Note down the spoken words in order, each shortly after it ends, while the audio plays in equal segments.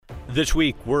This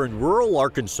week, we're in rural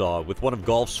Arkansas with one of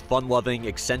golf's fun-loving,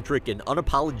 eccentric, and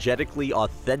unapologetically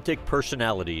authentic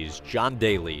personalities, John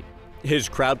Daly. His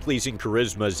crowd-pleasing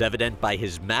charisma is evident by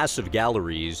his massive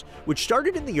galleries, which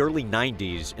started in the early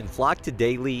 90s and flocked to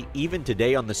Daly even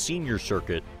today on the senior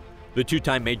circuit. The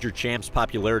two-time major champ's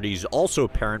popularity is also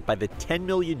apparent by the 10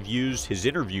 million views his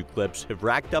interview clips have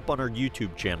racked up on our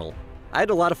YouTube channel. I had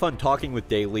a lot of fun talking with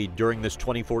Daly during this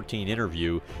 2014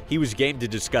 interview. He was game to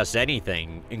discuss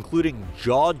anything, including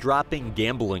jaw-dropping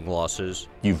gambling losses.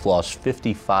 You've lost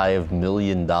 $55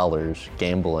 million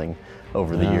gambling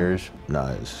over the years. No,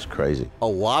 it's crazy. A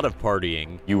lot of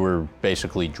partying. You were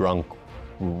basically drunk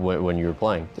when you were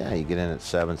playing. Yeah, you get in at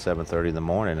 7:30 in the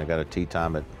morning. I got a tee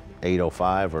time at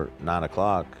 8:05 or 9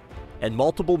 o'clock. And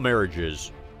multiple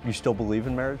marriages. You still believe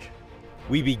in marriage?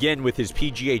 We begin with his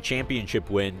PGA Championship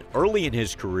win early in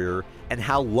his career and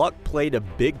how luck played a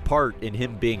big part in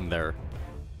him being there.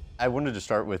 I wanted to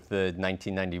start with the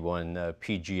 1991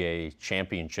 PGA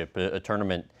Championship, a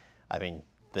tournament, I mean,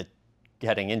 that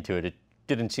heading into it, it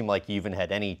didn't seem like you even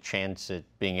had any chance at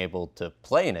being able to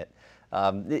play in it.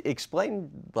 Explain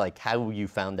like how you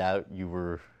found out you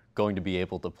were going to be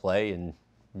able to play and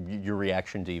your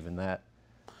reaction to even that.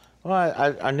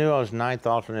 Well, I knew I was ninth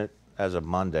alternate as of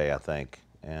Monday, I think.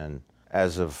 And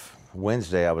as of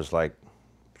Wednesday, I was like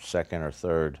second or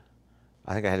third.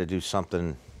 I think I had to do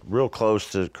something real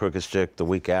close to Crooked Stick the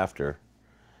week after.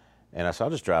 And I said, I'll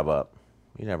just drive up.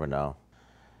 You never know.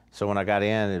 So when I got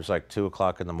in, it was like 2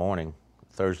 o'clock in the morning,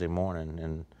 Thursday morning,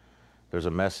 and there's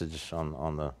a message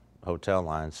on the hotel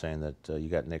line saying that you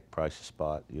got Nick Price's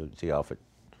spot. You'll tee off at,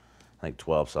 I think,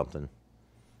 12 something.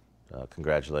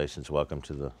 Congratulations, welcome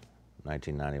to the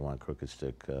 1991 Crooked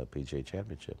Stick PGA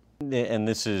Championship. And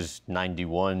this is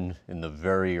 91, in the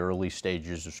very early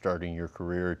stages of starting your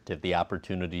career. To have the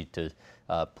opportunity to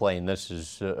play in this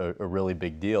is a really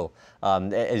big deal.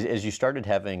 As you started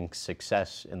having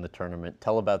success in the tournament,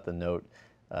 tell about the note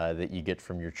that you get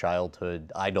from your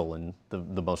childhood idol and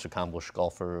the most accomplished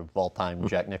golfer of all time,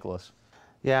 Jack Nicklaus.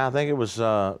 Yeah, I think it was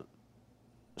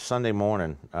Sunday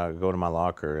morning. I go to my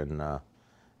locker and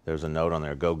there's a note on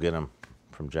there, go get him,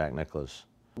 from Jack Nicklaus.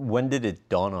 When did it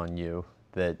dawn on you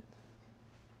that,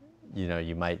 you know,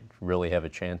 you might really have a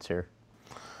chance here?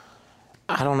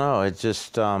 I don't know. It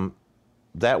just,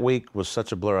 that week was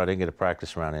such a blur. I didn't get a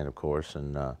practice round in, of course,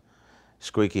 and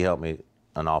Squeaky helped me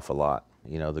an awful lot.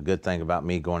 You know, the good thing about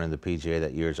me going into the PGA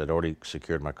that year is I'd already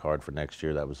secured my card for next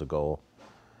year. That was the goal.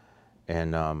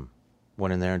 And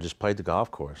went in there and just played the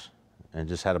golf course and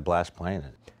just had a blast playing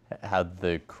it. How'd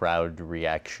the crowd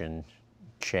reaction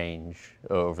change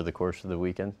over the course of the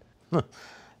weekend?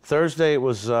 Thursday, it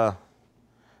was, there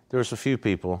was a few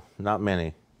people, not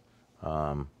many.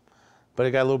 But it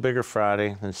got a little bigger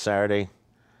Friday. Then Saturday,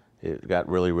 it got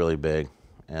really, really big.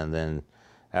 And then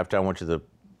after I went to the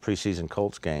preseason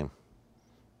Colts game,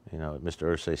 you know, at Mr.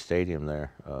 Irsay Stadium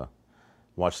there,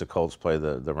 watched the Colts play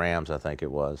the Rams, I think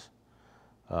it was.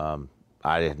 I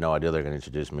had no idea they were going to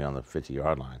introduce me on the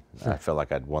 50-yard line. I felt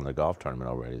like I'd won the golf tournament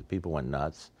already. People went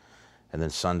nuts. And then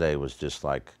Sunday was just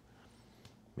like,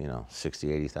 you know,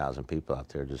 60, 80,000 people out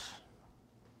there just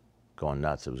going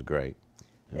nuts. It was great.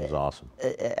 It was awesome.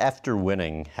 After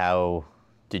winning, how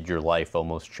did your life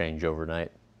almost change overnight?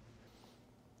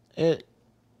 It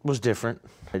was different.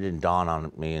 It didn't dawn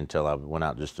on me until I went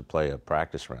out just to play a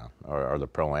practice round or the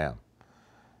Pro-Am.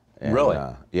 Really?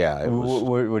 Yeah. It was,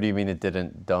 what do you mean it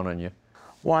didn't dawn on you?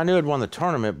 well, I knew I'd won the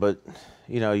tournament, but,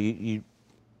 you know,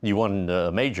 You won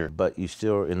a major. but you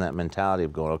still are in that mentality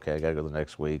of going, okay, I got to go the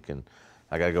next week, and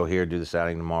I got to go here, do this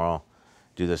outing tomorrow,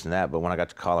 do this and that. But when I got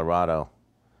to Colorado,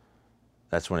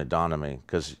 that's when it dawned on me,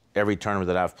 because every tournament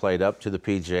that I've played up to the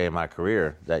PGA in my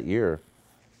career that year,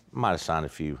 I might have signed a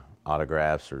few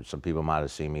autographs, or some people might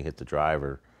have seen me hit the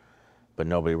driver, but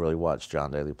nobody really watched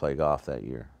John Daly play golf that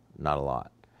year, not a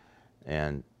lot.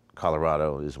 And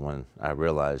Colorado is when I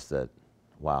realized that,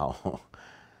 wow,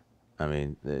 I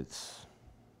mean,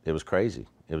 it was crazy.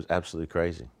 It was absolutely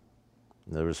crazy.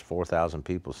 There was 4,000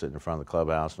 people sitting in front of the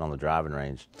clubhouse and on the driving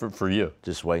range. For you?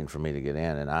 Just waiting for me to get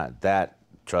in. And that,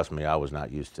 trust me, I was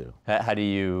not used to. How do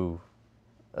you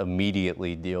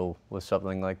immediately deal with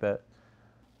something like that?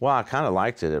 Well, I kind of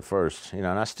liked it at first, you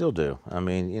know, and I still do. I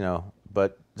mean, you know,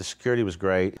 but the security was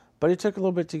great. But it took a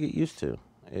little bit to get used to.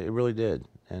 It really did.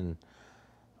 And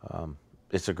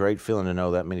it's a great feeling to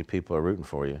know that many people are rooting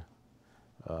for you.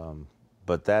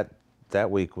 But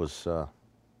that week was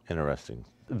interesting.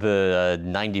 The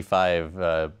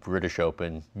 95 British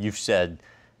Open, you've said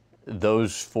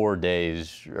those 4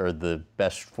 days are the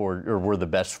best were the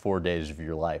best 4 days of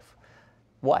your life.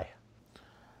 Why?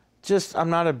 Just, I'm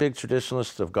not a big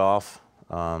traditionalist of golf.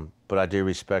 But I do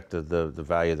respect the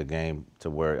value of the game to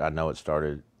where I know it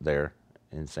started there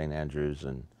in St. Andrews,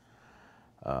 and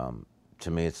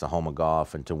to me, it's the home of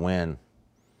golf, and to win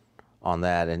on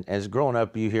that. And as growing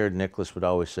up, you hear Nicklaus would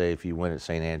always say, if you win at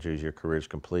St. Andrews, your career's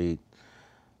complete.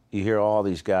 You hear all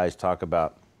these guys talk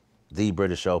about the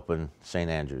British Open, St.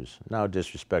 Andrews. No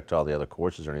disrespect to all the other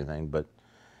courses or anything, but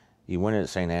you win it at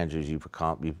St. Andrews,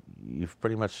 you've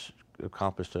pretty much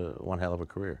accomplished one hell of a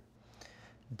career.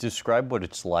 Describe what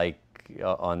it's like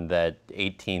on that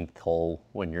 18th hole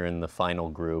when you're in the final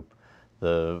group.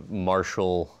 The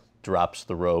marshal drops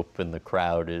the rope and the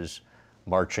crowd is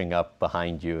marching up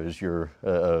behind you as you're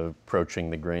approaching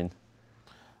the green.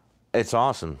 It's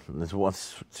awesome.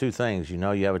 It's two things. You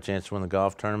know you have a chance to win the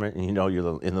golf tournament, and you know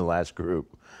you're in the last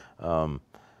group.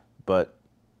 But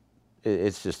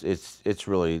it's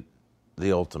really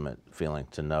the ultimate feeling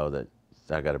to know that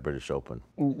I got a British Open.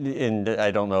 And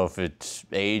I don't know if it's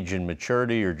age and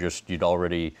maturity or just you'd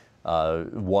already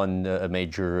won a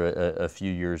major a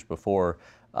few years before,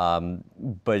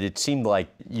 but it seemed like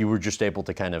you were just able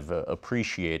to kind of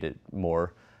appreciate it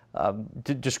more.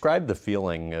 Describe the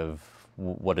feeling of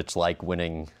what it's like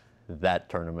winning that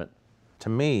tournament. To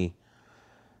me,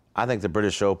 I think the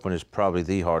British Open is probably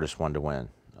the hardest one to win.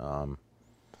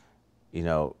 You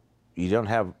know, you don't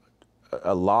have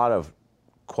a lot of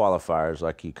qualifiers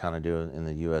like you kind of do in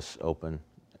the U.S. Open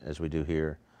as we do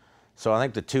here. So I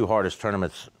think the two hardest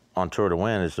tournaments on tour to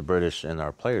win is the British and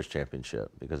our Players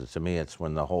Championship, because to me it's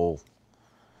when the whole,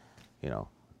 you know,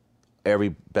 every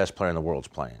best player in the world's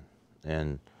playing.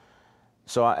 And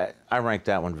so I rank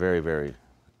that one very, very,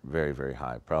 very, very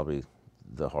high, probably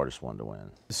the hardest one to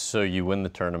win. So you win the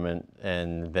tournament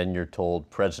and then you're told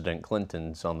President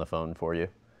Clinton's on the phone for you.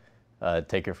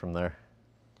 Take it from there.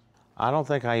 I don't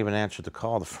think I even answered the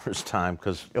call the first time,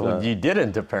 because you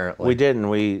didn't, apparently. We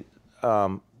didn't.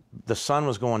 The sun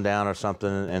was going down or something,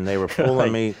 and they were pulling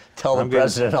like, me. Tell the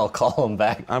president I'll call him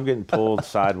back. I'm getting pulled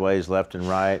sideways, left and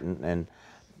right, and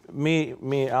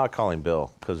me, I'll call him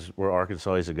Bill, because we're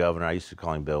Arkansas. He's a governor. I used to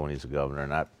call him Bill when he's a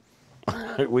governor,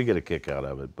 and we get a kick out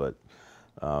of it. But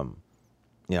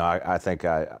you know, I think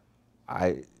I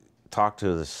talked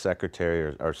to the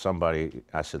secretary or somebody.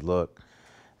 I said, look,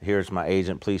 here's my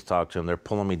agent, please talk to him. They're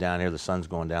pulling me down here. The sun's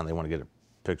going down. They want to get a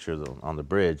picture on the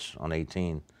bridge on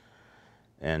 18.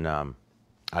 And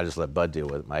I just let Bud deal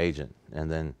with it, my agent. And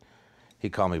then he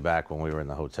called me back when we were in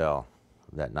the hotel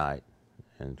that night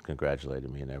and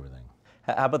congratulated me and everything.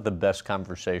 How about the best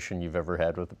conversation you've ever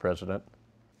had with the president?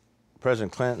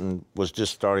 President Clinton was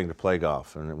just starting to play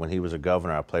golf. And when he was a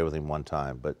governor, I played with him one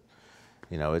time. But,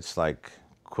 you know, it's like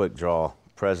quick draw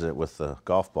president with the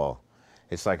golf ball.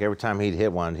 It's like every time he'd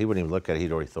hit one, he wouldn't even look at it.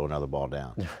 He'd already throw another ball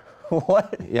down.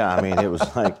 What? Yeah, I mean, it was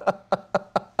like,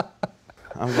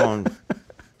 I'm going,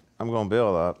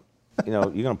 Bill, you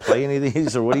know, you going to play any of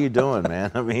these, or what are you doing,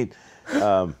 man? I mean,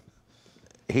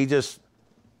 he just,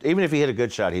 even if he hit a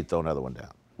good shot, he'd throw another one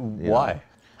down. Why?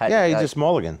 Yeah, he just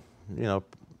mulligan, you know,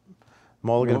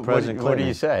 mulligan President Clinton. What do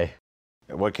you say?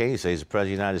 What can you say? He's the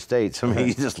President of the United States. I mean,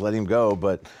 you just let him go.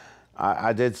 But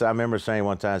I remember saying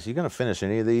one time, so you going to finish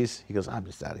any of these? He goes, I'm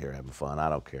just out here having fun. I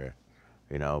don't care,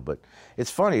 you know. But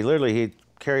it's funny. Literally, he'd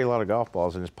carry a lot of golf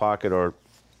balls in his pocket, or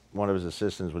one of his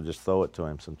assistants would just throw it to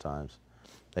him sometimes.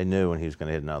 They knew when he was going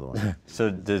to hit another one. So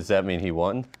does that mean he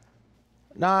won?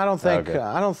 No, I don't think. Okay.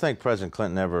 I don't think President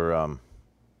Clinton ever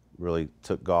really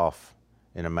took golf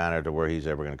in a manner to where he's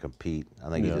ever going to compete. I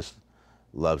think he just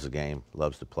loves the game,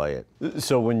 loves to play it.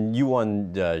 So when you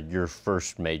won your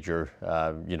first major,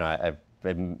 you know, I've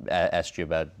asked you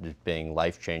about it being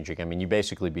life-changing. I mean, you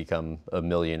basically become a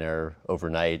millionaire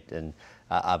overnight, and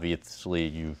obviously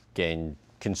you've gained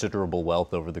considerable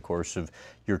wealth over the course of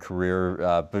your career.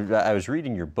 But I was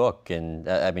reading your book, and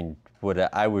I mean,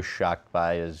 what I was shocked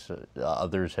by, as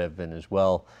others have been as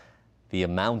well, the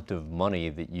amount of money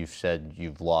that you've said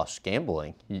you've lost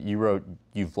gambling. You wrote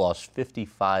you've lost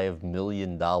 $55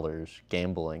 million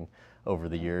gambling over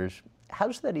the years.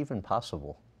 How's that even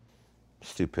possible?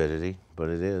 Stupidity, but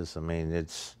it is. I mean,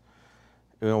 it's,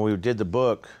 you know, we did the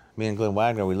book, me and Glenn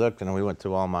Wagner, we looked and we went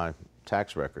through all my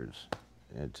tax records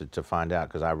to find out,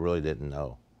 because I really didn't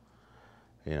know,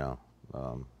 you know,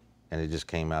 and it just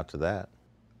came out to that.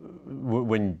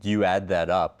 When you add that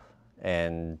up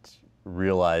and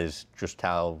realize just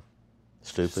how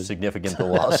stupid, significant the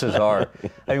losses are,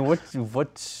 I mean, what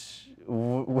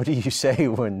do you say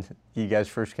when you guys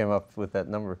first came up with that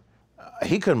number?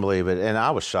 He couldn't believe it, and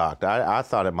I was shocked. I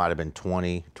thought it might have been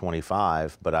 20,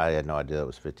 25, but I had no idea it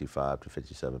was 55 to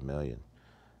 57 million.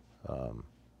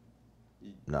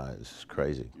 No, it's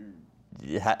crazy.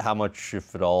 How much,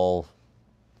 if at all,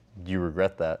 do you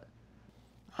regret that?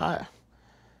 I'm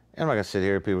not gonna sit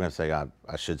here. People are gonna say I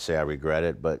should say I regret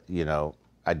it, but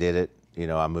I did it.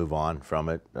 I move on from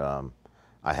it.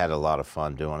 I had a lot of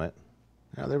fun doing it.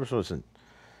 There wasn't.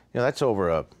 That's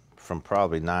over from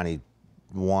probably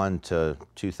 '91 to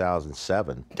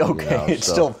 2007. Okay, it's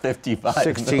so still 55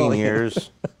 16 million.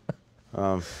 years.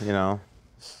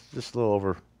 Just a little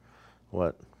over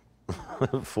what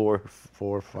 4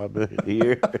 or 5 million a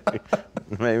year,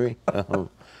 maybe.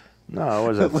 No, it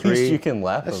was At least you can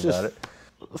laugh about it.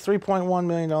 $3.1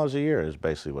 million a year is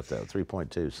basically what that,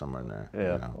 3.2, somewhere in there.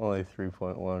 Yeah, only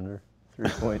 3.1 or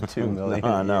 3.2 million.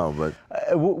 I know, but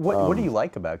what do you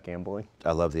like about gambling?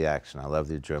 I love the action. I love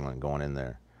the adrenaline going in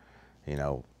there.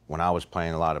 When I was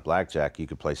playing a lot of blackjack, you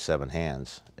could play 7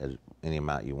 hands at any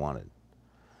amount you wanted.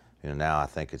 Now I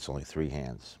think it's only 3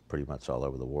 hands, pretty much all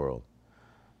over the world.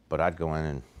 But I'd go in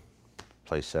and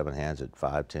play 7 hands at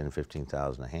 5, 10,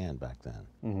 15,000 a hand back then.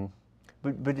 Mm-hmm.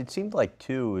 But it seemed like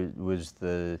too it was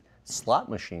the slot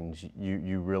machines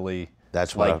you really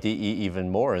liked even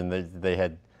more, and they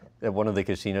had at one of the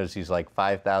casinos these like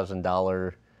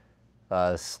 $5,000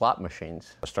 slot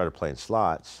machines. I started playing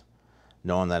slots,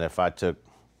 knowing that if I took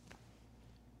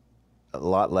a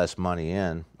lot less money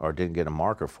in or didn't get a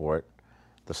marker for it,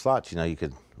 the slots, you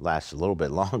could last a little bit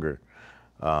longer.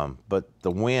 But the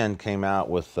Wynn came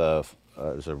out with it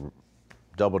was a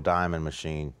double diamond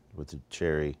machine with the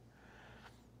cherry,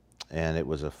 and it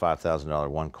was a $5,000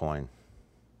 one coin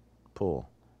pool.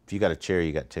 If you got a cherry,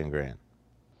 you got 10 grand.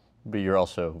 But you're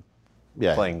also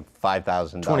playing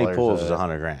 $5,000. 20 pools is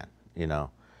 100 grand,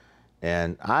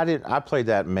 And I played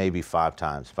that maybe 5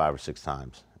 or 6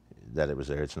 times that it was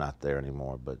there. It's not there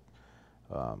anymore. But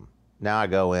now I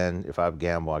go in, if I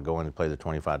gamble, I go in and play the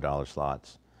 $25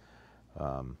 slots.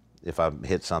 If I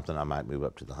hit something, I might move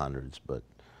up to the hundreds, but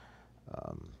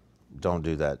don't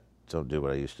do that. Don't do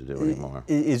what I used to do anymore.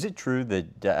 Is it true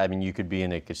that, you could be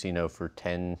in a casino for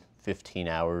 10, 15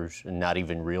 hours and not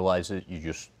even realize it? You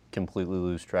just completely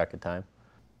lose track of time?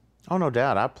 Oh, no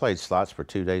doubt. I played slots for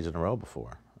 2 days in a row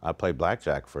before. I played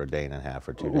blackjack for a day and a half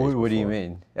or 2 days before. What do you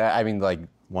mean? Like...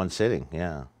 One sitting,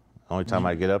 yeah. Only time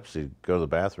I'd get up is to go to the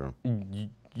bathroom.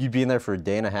 You'd be in there for a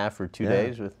day and a half or 2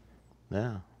 days with...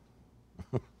 Yeah.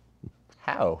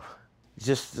 How?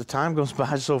 Just the time goes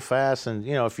by so fast, and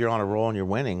if you're on a roll and you're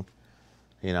winning,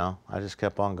 I just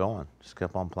kept on going, just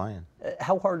kept on playing.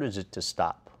 How hard is it to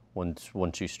stop once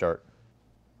you start?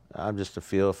 I'm just a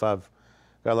feel. If I've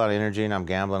got a lot of energy and I'm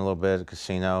gambling a little bit at a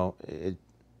casino,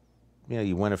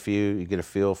 you win a few, you get a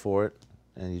feel for it,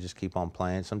 and you just keep on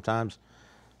playing. Sometimes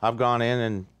I've gone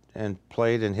in and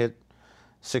played and hit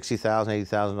 $60,000,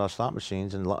 $80,000 slot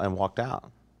machines and walked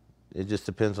out. It just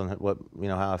depends on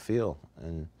how I feel,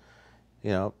 and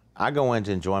I go in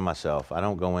to enjoy myself. I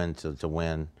don't go in to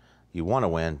win. You want to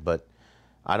win, but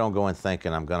I don't go in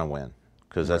thinking I'm going to win,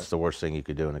 because that's the worst thing you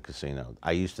could do in a casino.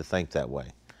 I used to think that way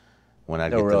when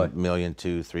I'd get the $1 million, $2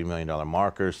 million, $3 million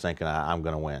markers, thinking I'm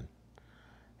going to win.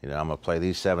 I'm going to play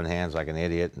these 7 hands like an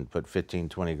idiot and put 15,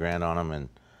 20 grand on them. And,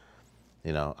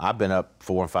 I've been up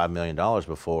 $4 or $5 million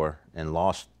before and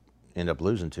end up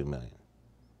losing $2 million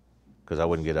because I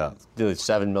wouldn't get up. Do a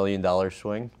 $7 million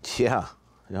swing? Yeah.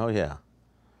 Oh, yeah.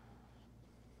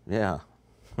 Yeah.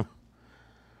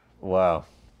 Wow.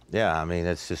 Yeah,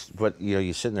 it's just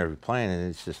you're sitting there playing and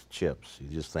it's just chips.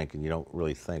 You're just thinking, you don't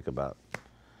really think about,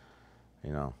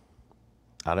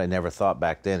 I never thought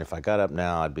back then, if I got up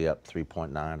now, I'd be up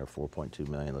 3.9 or 4.2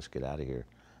 million. Let's get out of here.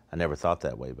 I never thought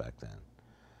that way back then.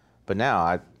 But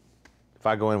now, if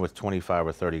I go in with 25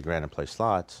 or 30 grand and play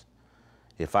slots,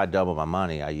 if I double my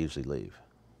money, I usually leave.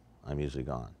 I'm usually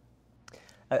gone.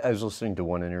 I was listening to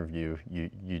one interview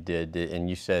you did, and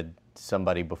you said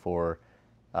somebody before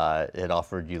had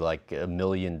offered you like $1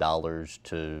 million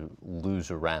to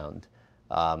lose a round.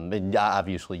 And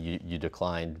obviously you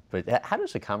declined, but how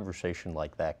does a conversation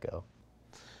like that go?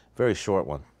 Very short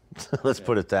one. Let's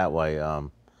put it that way.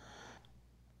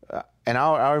 And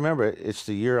I remember it's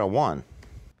the year I won.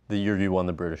 The year you won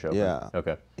the British Open? Yeah.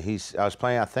 Okay.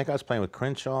 I think I was playing with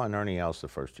Crenshaw and Ernie Els the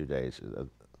first 2 days.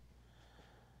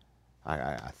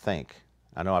 I think.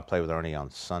 I know I played with Ernie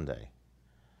on Sunday.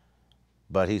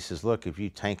 But he says, look, if you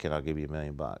tank it, I'll give you $1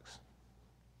 million.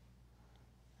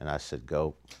 And I said,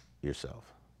 go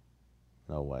yourself.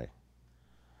 No way.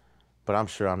 But I'm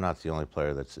sure I'm not the only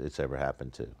player it's ever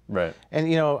happened to. Right.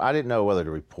 And, I didn't know whether to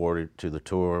report it to the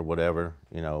tour or whatever,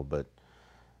 but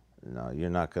no, you're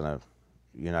not gonna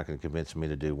convince me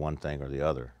to do one thing or the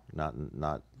other.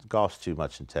 Not golf's too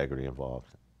much integrity involved,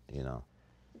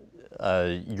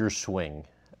 Your swing.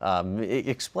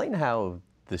 Explain how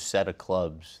the set of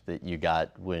clubs that you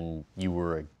got when you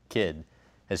were a kid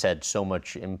has had so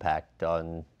much impact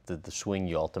on the swing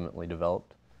you ultimately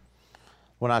developed?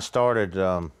 When I started,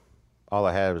 all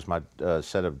I had was my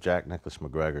set of Jack Nicklaus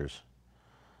McGregors.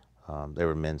 They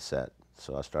were men's set,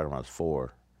 so I started when I was 4.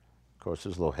 Of course, it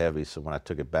was a little heavy, so when I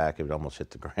took it back, it would almost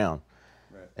hit the ground.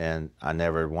 Right. And I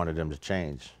never wanted them to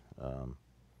change.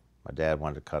 My dad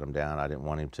wanted to cut them down. I didn't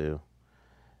want him to.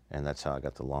 And that's how I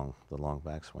got the long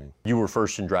backswing. You were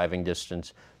first in driving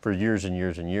distance for years and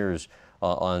years and years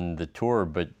on the tour,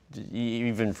 but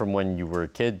even from when you were a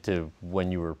kid to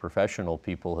when you were a professional,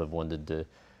 people have wanted to,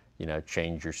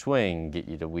 change your swing, get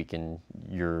you to weaken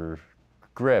your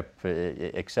grip,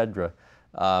 etc.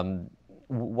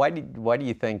 Why do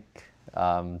you think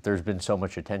there's been so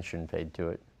much attention paid to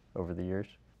it over the years?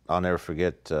 I'll never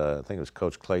forget, I think it was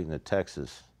Coach Clayton at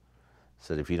Texas,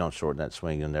 said if you don't shorten that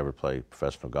swing, you'll never play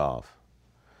professional golf.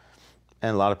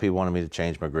 And a lot of people wanted me to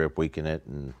change my grip, weaken it,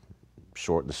 and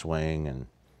shorten the swing and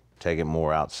take it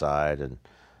more outside. And,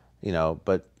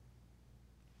 but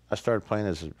I started playing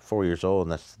as 4 years old,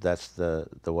 and that's the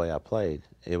way I played.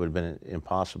 It would have been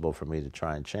impossible for me to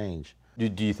try and change.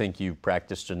 Do you think you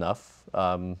practiced enough,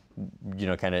 kind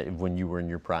of when you were in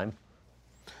your prime?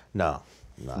 No,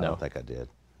 I don't think I did.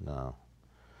 No,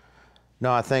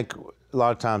 I think a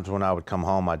lot of times when I would come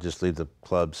home, I'd just leave the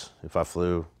clubs if I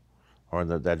flew, or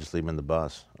I'd just leave them in the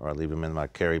bus, or I'd leave them in my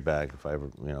carry bag if I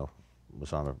ever,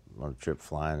 was on a trip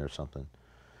flying or something.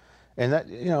 And that,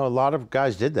 a lot of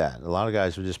guys did that. A lot of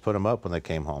guys would just put them up when they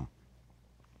came home,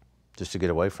 just to get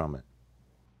away from it.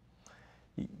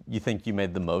 You think you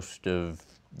made the most of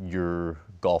your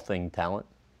golfing talent?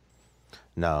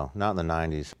 No, not in the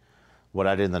 90s. What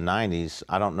I did in the 90s,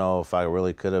 I don't know if I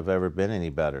really could have ever been any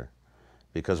better,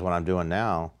 because what I'm doing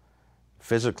now,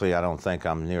 physically I don't think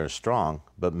I'm near as strong,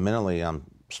 but mentally I'm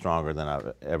stronger than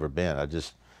I've ever been. I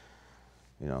just,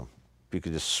 if you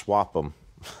could just swap them,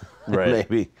 right.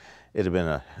 Maybe it'd have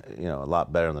been a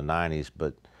lot better in the 90s.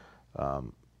 But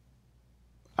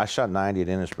I shot 90 at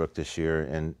Innisbrook this year,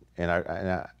 and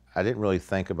I didn't really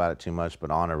think about it too much,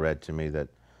 but Honor read to me that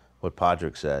what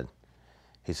Padraig said.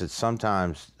 He said,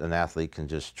 sometimes an athlete can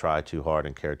just try too hard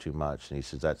and care too much. And he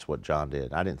says, that's what John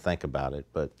did. I didn't think about it,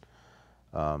 but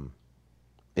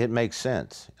it makes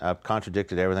sense. I've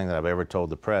contradicted everything that I've ever told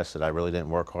the press, that I really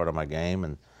didn't work hard on my game,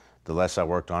 and the less I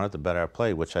worked on it, the better I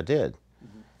played, which I did.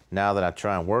 Mm-hmm. Now that I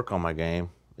try and work on my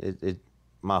game,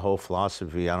 my whole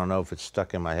philosophy, I don't know if it's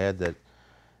stuck in my head that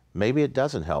maybe it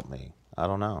doesn't help me. I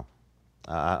don't know.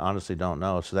 I honestly don't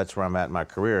know. So that's where I'm at in my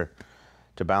career.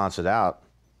 To balance it out,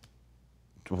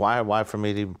 why for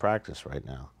me to even practice right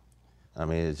now? I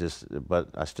mean, it's just, but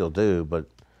I still do, but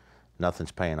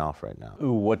nothing's paying off right now.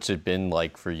 What's it been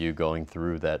like for you going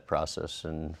through that process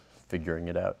and figuring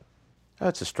it out?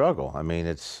 It's a struggle. I mean,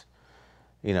 it's,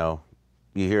 you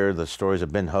hear the stories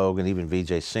of Ben Hogan, even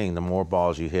Vijay Singh, the more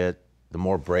balls you hit, the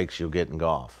more breaks you'll get in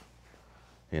golf.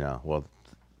 Well,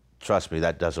 trust me,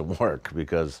 that doesn't work,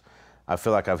 because I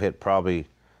feel like I've hit probably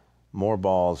more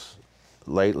balls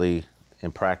lately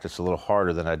in practice a little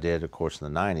harder than I did, of course,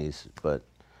 in the 90s, but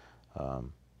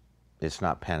it's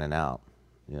not panning out.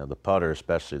 The putter,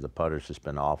 especially, the putter's just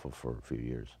been awful for a few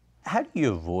years. How do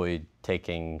you avoid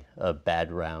taking a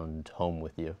bad round home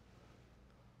with you?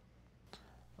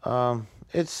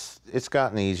 It's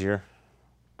gotten easier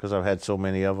because I've had so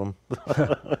many of them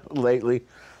lately,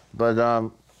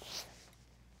 but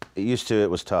used to it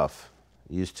was tough.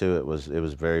 It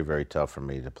was very, very tough for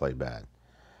me to play bad.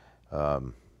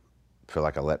 Feel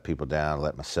like I let people down,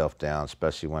 let myself down,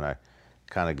 especially when I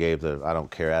kind of gave the I don't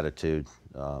care attitude,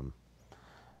 not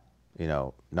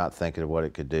thinking of what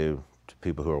it could do to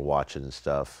people who are watching and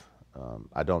stuff.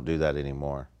 I don't do that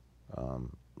anymore.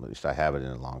 At least I haven't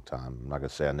in a long time. I'm not going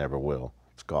to say I never will.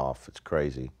 It's golf. It's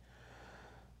crazy.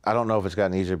 I don't know if it's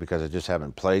gotten easier because I just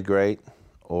haven't played great,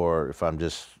 or if I'm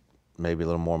just maybe a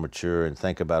little more mature and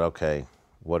think about, okay,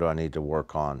 what do I need to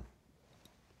work on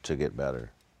to get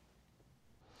better?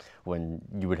 When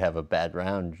you would have a bad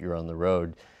round, you're on the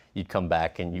road, you'd come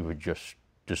back and you would just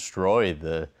destroy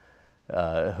the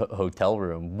hotel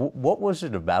room. What was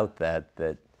it about that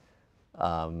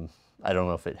I don't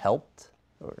know if it helped?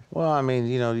 Well, I mean,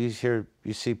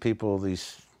 you see people,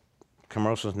 these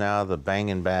commercials now, the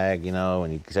banging bag,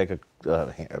 and you take a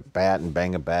bat and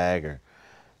bang a bag, or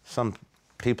some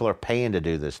people are paying to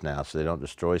do this now so they don't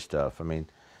destroy stuff. I mean,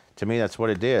 to me, that's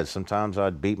what it did. Sometimes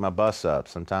I'd beat my bus up.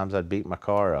 Sometimes I'd beat my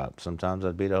car up. Sometimes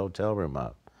I'd beat a hotel room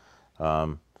up.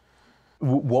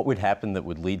 What would happen that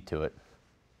would lead to it?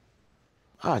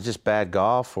 Just bad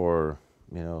golf, or,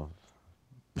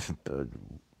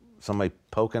 somebody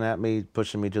poking at me,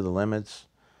 pushing me to the limits,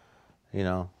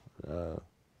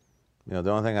 You know,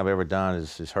 the only thing I've ever done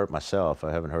is hurt myself.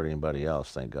 I haven't hurt anybody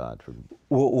else, thank God.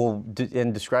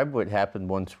 And describe what happened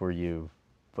once where you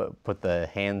put the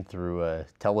hand through a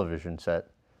television set.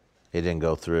 It didn't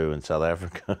go through in South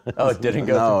Africa. Oh, it didn't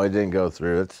go through? No, it didn't go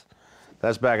through.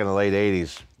 That's back in the late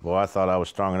 80s. Boy, I thought I was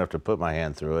strong enough to put my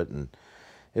hand through it. And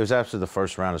it was after the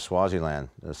first round of Swaziland,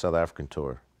 the South African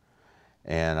tour.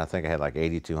 And I think I had like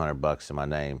 $8,200 in my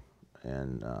name.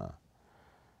 And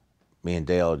me and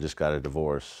Dale just got a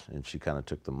divorce, and she kind of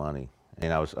took the money.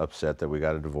 And I was upset that we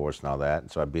got a divorce and all that.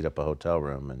 And so I beat up a hotel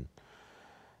room, and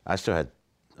I still had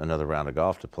another round of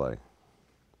golf to play.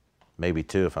 Maybe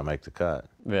 2 if I make the cut.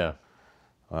 Yeah.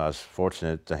 I was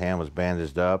fortunate. The hand was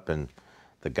bandaged up, and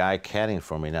the guy caddying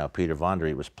for me now, Peter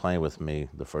Vondriet, was playing with me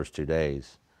the first 2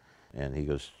 days. And he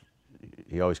goes,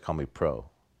 he always called me pro.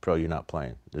 Pro, you're not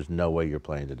playing. There's no way you're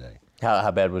playing today.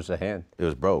 How bad was the hand? It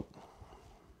was broke.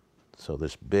 So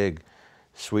this big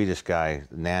Swedish guy,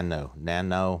 Nanu,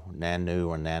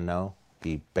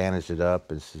 he bandaged it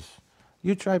up and says,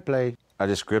 you try play. I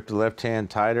just gripped the left hand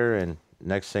tighter, and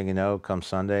next thing you know, come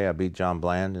Sunday, I beat John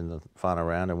Bland in the final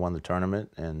round and won the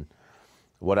tournament. And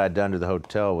what I'd done to the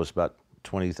hotel was about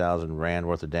 20,000 Rand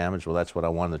worth of damage. Well, that's what I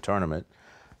won the tournament.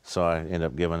 So I ended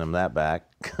up giving them that back.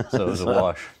 So it was a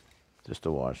wash. Just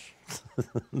a wash.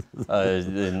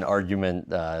 An argument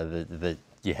that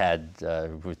you had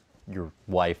with your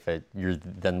wife your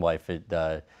then wife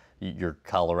at your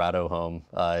Colorado home.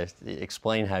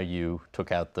 Explain how you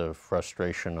took out the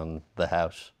frustration on the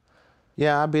house.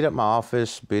 Yeah, I beat up my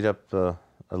office, beat up a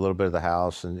little bit of the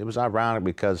house, and it was ironic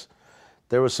because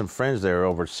there was some friends there,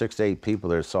 over 6 to 8 people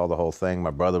there saw the whole thing.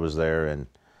 My brother was there, and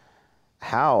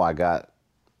how I got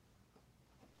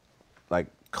like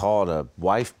called a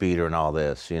wife beater and all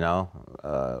this, you know,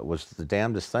 was the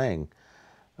damnedest thing.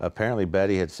 Apparently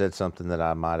Betty had said something that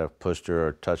I might have pushed her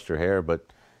or touched her hair,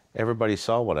 but everybody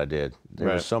saw what I did. There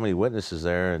were so many witnesses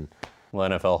there. And well,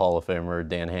 NFL Hall of Famer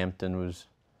Dan Hampton was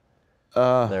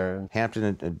there.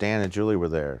 Hampton and Dan and Julie were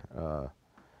there.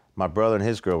 My brother and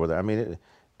his girl were there. I mean,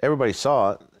 everybody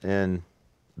saw it, and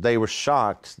they were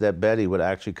shocked that Betty would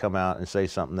actually come out and say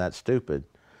something that stupid.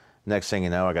 Next thing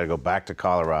you know, I got to go back to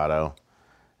Colorado,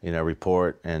 you know,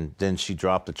 report, and then she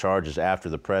dropped the charges after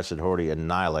the press had already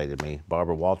annihilated me.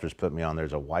 Barbara Walters put me on there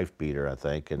as a wife beater, I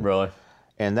think. And, really?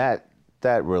 And that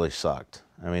really sucked.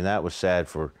 I mean, that was sad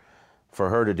for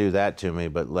her to do that to me,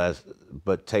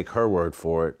 but take her word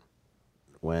for it.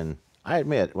 When I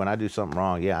admit, when I do something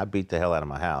wrong, yeah, I beat the hell out of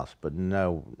my house, but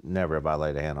no, never have I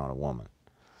laid a hand on a woman.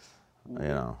 You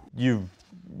know. You've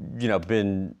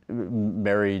been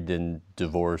married and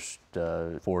divorced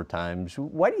 4 times.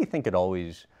 Why do you think it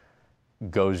always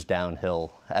goes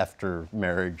downhill after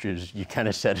marriage, as you kind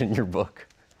of said in your book?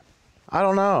 I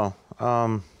don't know.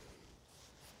 I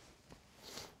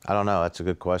don't know. That's a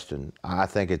good question. I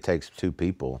think it takes 2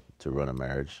 people to run a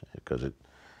marriage, because it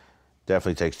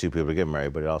definitely takes 2 people to get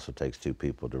married, but it also takes 2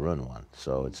 people to run one.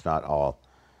 So it's not all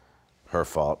her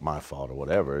fault, my fault, or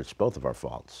whatever. It's both of our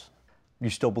faults. You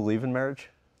still believe in marriage?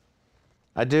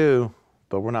 I do,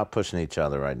 but we're not pushing each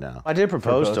other right now. I did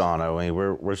propose to Anna. I mean,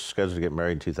 we're scheduled to get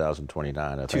married in 2029.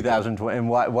 I think. 2020, and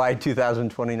why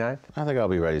 2029? I think I'll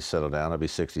be ready to settle down. I'll be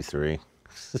 63.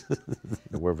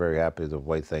 We're very happy the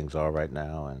way things are right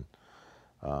now,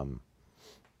 and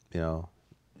you know,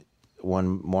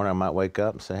 one morning I might wake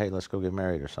up and say, "Hey, let's go get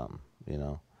married" or something. You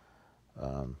know,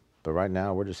 but right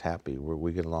now we're just happy.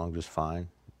 We get along just fine.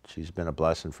 She's been a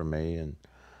blessing for me, and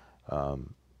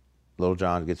Little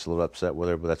John gets a little upset with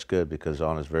her, but that's good because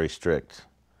Anna's very strict.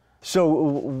 So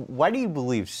why do you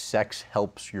believe sex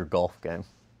helps your golf game?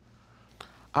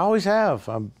 I always have.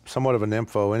 I'm somewhat of a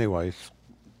nympho anyways.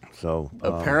 So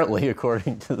apparently,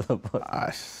 according to the book.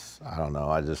 I don't know.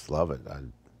 I just love it.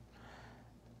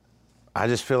 I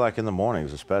just feel like in the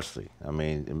mornings especially. I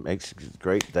mean, it makes a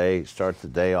great day. Starts the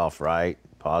day off right.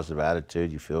 Positive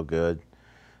attitude. You feel good.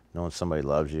 Knowing somebody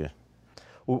loves you.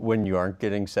 When you aren't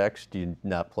getting sex, do you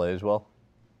not play as well?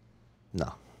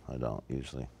 No, I don't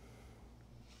usually.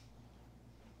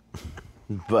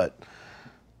 But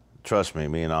trust me,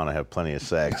 me and Anna have plenty of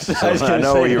sex. So I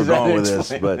know where you're going with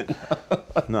this,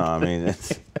 but no, I mean,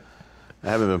 I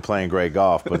haven't been playing great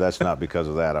golf, but that's not because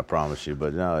of that, I promise you.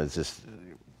 But no, it's just,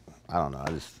 I don't know.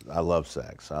 I love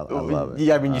sex. I love it.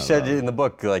 Yeah, I mean, you said in the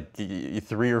book, like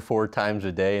 3 or 4 times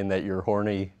a day, and that you're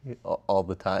horny all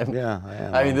the time. Yeah, I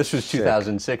am. I mean, this was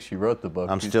 2006. You wrote the book.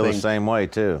 I'm still the same way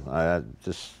too. I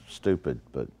just stupid,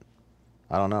 but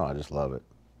I don't know. I just love it.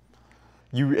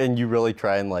 You really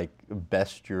try and like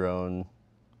best your own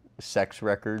sex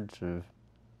records of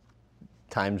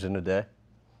times in a day?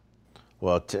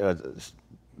 Well,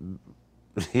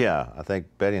 yeah, I think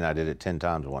Betty and I did it 10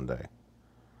 times one day.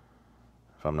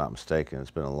 if I'm not mistaken. It's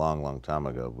been a long, long time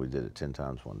ago. We did it 10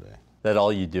 times one day. That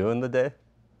all you do in the day?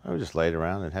 I just laid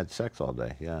around and had sex all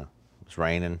day, yeah. It was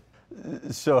raining.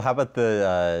 So how about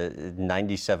the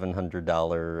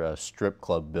 $9,700 strip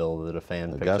club bill that a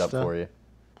fan picks up Augusta? for you?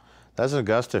 That was in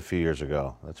Augusta a few years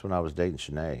ago. That's when I was dating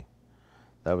Shanae.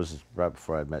 That was right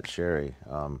before I met Sherry.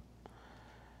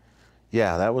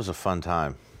 Yeah, that was a fun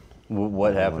time.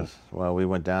 What happened? Well, we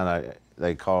went down.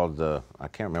 They called I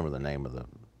can't remember the name of the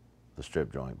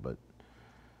strip joint, but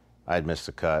I had missed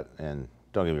the cut. And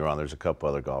don't get me wrong, there's a couple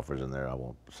other golfers in there. I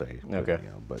won't say. Okay.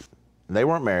 But they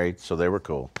weren't married, so they were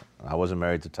cool. I wasn't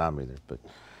married at the time either. But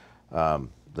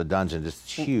the dungeon, just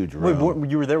huge room. Wait,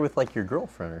 you were there with like your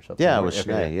girlfriend or something? Yeah, it was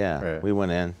Okay. Shanae. Yeah, Right. we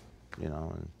went in,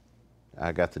 and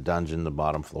I got the dungeon, the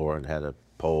bottom floor, and had a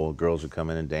pole. Girls would come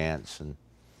in and dance and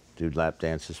do lap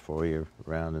dances for you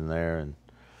around in there. And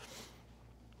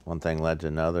one thing led to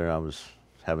another. I was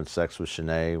having sex with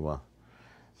Shanae while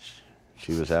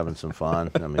she was having some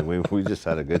fun. I mean, we just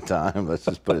had a good time. Let's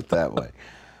just put it that way.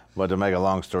 But to make a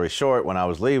long story short, when I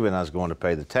was leaving, I was going to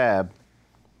pay the tab,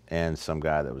 and some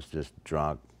guy that was just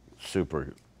drunk,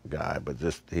 super guy, but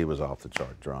just he was off the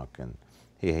chart drunk, and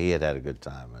he had a good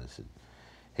time. I said,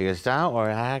 he goes, "Don't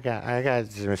worry, I got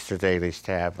Mr. Daly's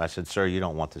tab." I said, "Sir, you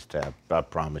don't want this tab. I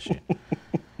promise you."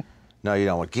 "No, you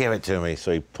don't want. Give it to me."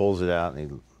 So he pulls it out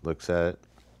and he looks at it,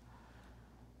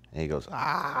 and he goes,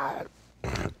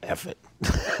 "F it,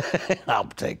 I'll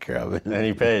take care of it." And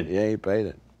he paid. Yeah, he paid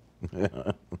it.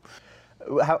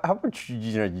 How much,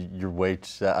 your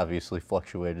weight obviously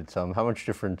fluctuated some. How much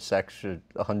different sex at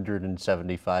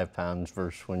 175 pounds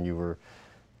versus when you were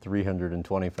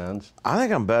 320 pounds? I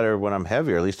think I'm better when I'm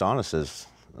heavier. At least Anna says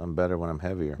I'm better when I'm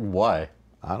heavier. Why?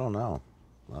 I don't know.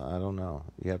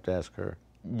 You have to ask her.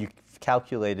 You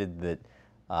calculated that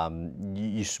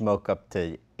you smoke up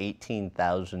to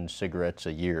 18,000 cigarettes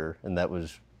a year, and that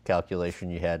was calculation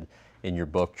you had in your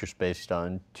book just based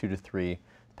on 2 to 3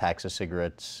 packs of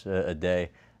cigarettes a day.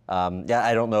 Yeah,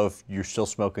 I don't know if you're still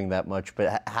smoking that much,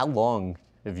 but how long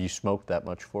have you smoked that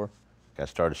much for? I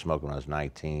started smoking when I was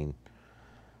 19.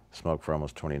 Smoked for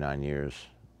almost 29 years.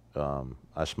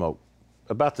 I smoked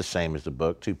about the same as the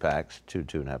book, 2 packs,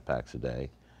 2.5 packs a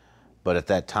day. But at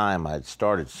that time, I'd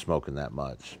started smoking that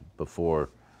much. Before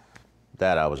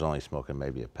that, I was only smoking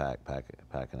maybe a pack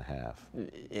and a half.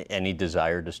 Any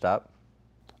desire to stop?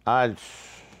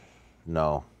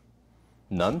 No.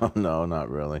 None? No, not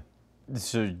really.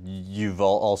 So you've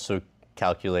also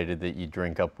calculated that you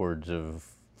drink upwards of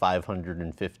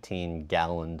 515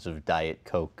 gallons of Diet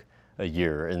Coke a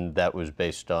year, and that was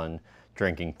based on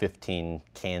drinking 15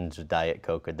 cans of Diet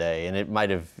Coke a day, and it might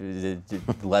have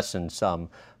lessened some,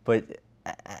 but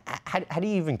how do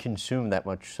you even consume that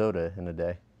much soda in a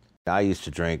day? I used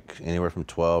to drink anywhere from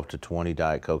 12 to 20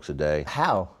 Diet Cokes a day.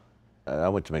 How? I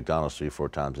went to McDonald's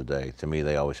 3-4 times a day. To me,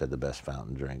 they always had the best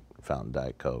fountain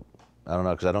Diet Coke. I don't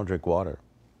know, because I don't drink water.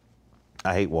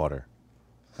 I hate water.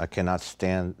 I cannot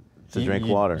stand to drink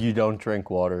water. You don't drink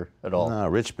water at all? No,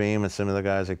 Rich Beam and some of the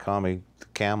guys, they call me the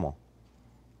camel,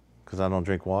 because I don't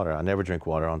drink water. I never drink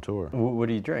water on tour. What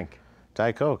do you drink?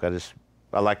 Diet Coke.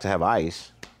 I like to have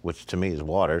ice, which to me is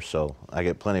water, so I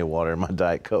get plenty of water in my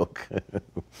Diet Coke.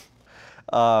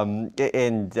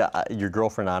 And your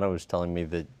girlfriend Anna was telling me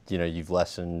that you've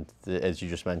lessened, as you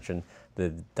just mentioned, the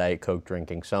Diet Coke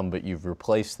drinking some, but you've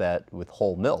replaced that with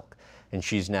whole milk, and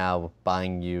she's now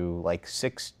buying you like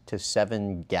 6 to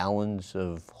 7 gallons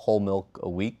of whole milk a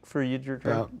week for you to drink.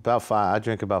 About 5. I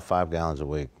drink about 5 gallons a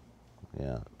week.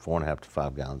 Yeah, 4.5 to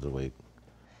 5 gallons a week.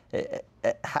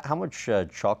 How much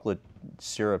chocolate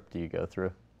syrup do you go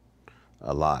through?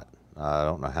 A lot. I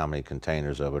don't know how many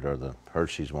containers of it are the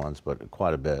Hershey's ones, but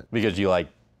quite a bit. Because you like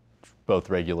both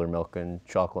regular milk and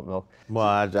chocolate milk? Well,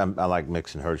 I like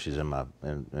mixing Hershey's in my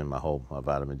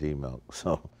vitamin D milk.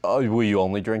 So. Oh, will you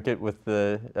only drink it with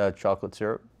the chocolate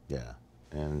syrup? Yeah,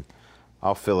 and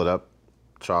I'll fill it up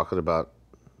chocolate about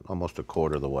almost a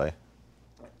quarter of the way.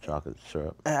 Chocolate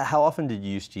syrup. How often did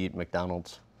you used to eat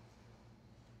McDonald's?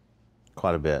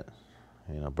 Quite a bit.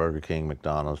 Burger King,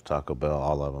 McDonald's, Taco Bell,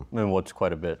 all of them. And what's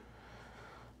quite a bit?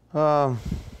 I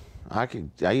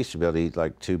used to be able to eat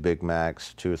like 2 Big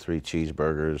Macs, 2 or 3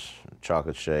 cheeseburgers,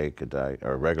 chocolate shake, or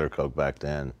a regular Coke back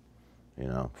then,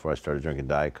 before I started drinking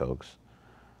Diet Cokes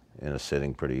in a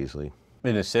sitting pretty easily.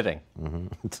 In a sitting?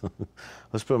 Mm-hmm.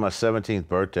 Let's put my 17th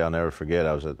birthday, I'll never forget.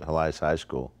 I was at Helias High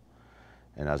School,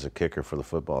 and I was a kicker for the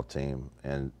football team.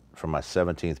 And for my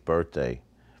 17th birthday,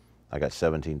 I got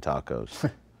 17 tacos.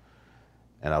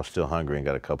 And I was still hungry and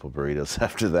got a couple burritos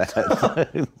after that.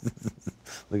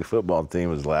 The football team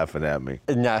was laughing at me.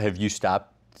 Now, have you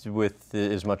stopped with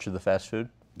as much of the fast food?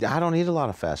 I don't eat a lot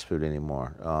of fast food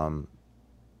anymore.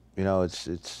 You know,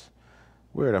 it's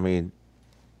weird. I mean,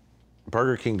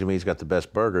 Burger King to me has got the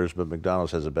best burgers, but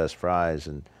McDonald's has the best fries.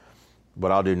 And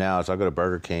what I'll do now is I'll go to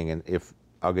Burger King, and if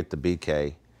I'll get the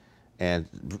BK, and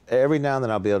every now and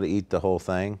then I'll be able to eat the whole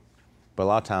thing, but a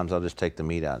lot of times I'll just take the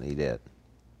meat out and eat it.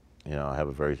 You know, I have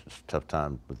a very tough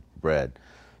time with bread.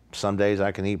 Some days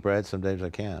I can eat bread, some days I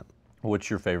can't. What's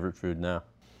your favorite food now?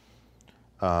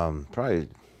 Probably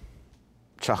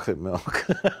chocolate milk.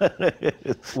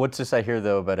 What's this I hear,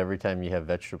 though, about every time you have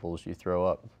vegetables, you throw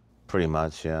up? Pretty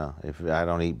much, yeah. If I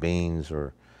don't eat beans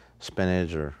or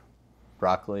spinach or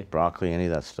Broccoli? broccoli, any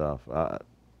of that stuff.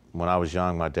 When I was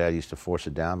young, my dad used to force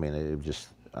it down me, and it just,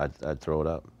 I'd throw it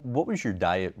up. What was your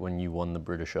diet when you won the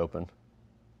British Open?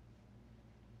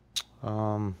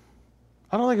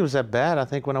 I don't think it was that bad. I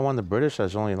think when I won the British, I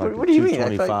was only like What do you mean?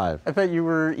 225. I thought you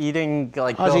were eating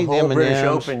like I was the eating whole British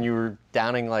M&Ms. Open. You were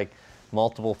downing like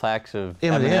multiple packs of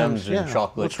M&Ms, M&Ms and yeah.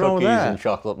 chocolate What's wrong with cookies that? and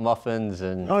chocolate muffins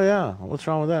and. Oh yeah, what's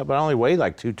wrong with that? But I only weighed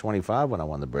like 225 when I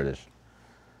won the British.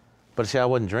 But see, I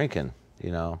wasn't drinking,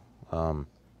 you know,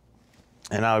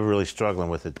 and I was really struggling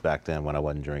with it back then when I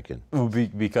wasn't drinking.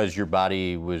 Because your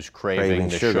body was craving Craving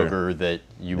the sugar. sugar that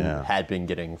you Yeah. had been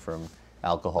getting from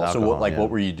alcohol. So Alcohol, what, yeah. what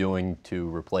were you doing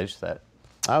to replace that?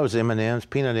 I was M&Ms,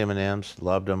 peanut M&Ms,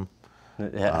 loved them.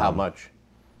 How much?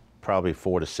 Probably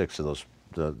 4 to 6 of those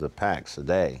the packs a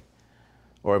day.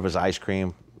 Or if it was ice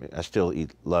cream, I still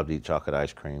love to eat chocolate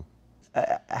ice cream.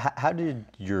 How did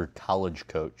your college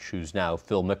coach, who's now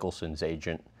Phil Mickelson's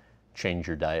agent, change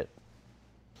your diet?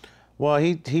 Well,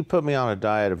 he put me on a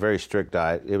diet, a very strict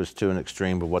diet. It was to an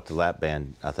extreme of what the lap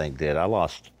band, I think, did. I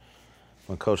lost,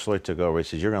 when Coach Lloyd took over, he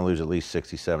says, you're going to lose at least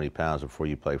 60, 70 pounds before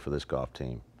you play for this golf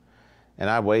team. And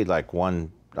I weighed like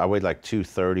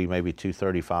 230, maybe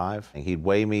 235. And he'd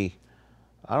weigh me,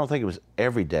 I don't think it was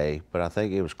every day, but I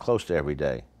think it was close to every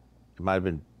day. It might have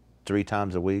been 3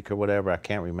 times a week or whatever, I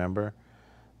can't remember.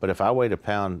 But if I weighed a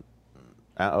pound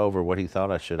over what he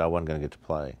thought I should, I wasn't going to get to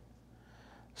play.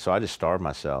 So I just starved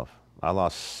myself. I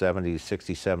lost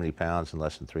 60, 70 pounds in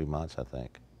less than 3 months, I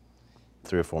think.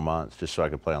 3 or 4 months, just so I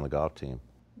could play on the golf team.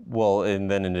 Well, and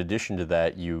then in addition to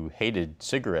that, you hated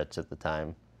cigarettes at the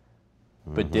time.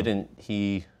 But didn't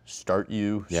he start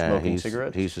you smoking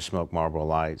cigarettes? He used to smoke Marlboro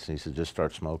Lights, and he said, just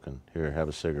start smoking. Here, have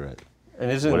a cigarette.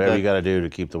 And isn't Whatever that, you got to do to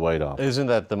keep the weight off. Isn't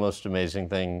that the most amazing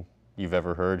thing you've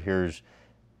ever heard? Here's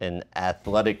an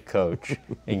athletic coach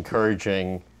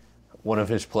encouraging one of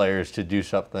his players to do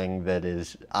something that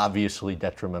is obviously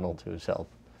detrimental to his health.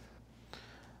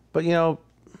 But, you know,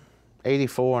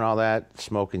 84 and all that,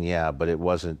 smoking, yeah, but it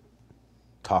wasn't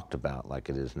talked about like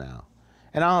it is now.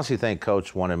 And I honestly think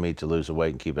Coach wanted me to lose the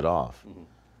weight and keep it off. Mm-hmm.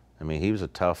 I mean, he was a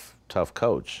tough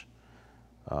coach.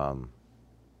 You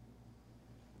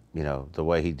know, the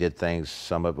way he did things,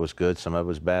 some of it was good, some of it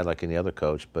was bad, like any other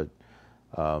coach. But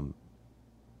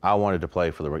I wanted to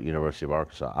play for the University of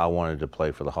Arkansas. I wanted to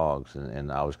play for the Hogs,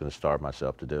 and I was going to starve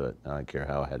myself to do it. I didn't care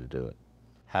how I had to do it.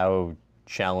 How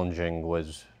challenging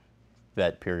was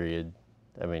that period?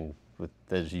 I mean, with,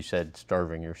 as you said,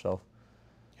 starving yourself.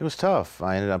 It was tough.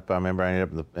 I remember I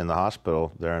ended up in the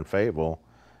hospital there in Fayetteville,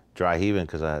 dry heaving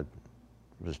because I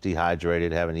was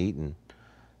dehydrated, haven't eaten,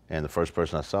 and the first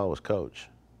person I saw was Coach.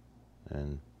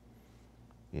 And,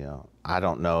 you know, I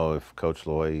don't know if Coach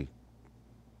Lloyd,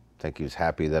 I think he was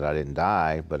happy that I didn't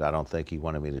die, but I don't think he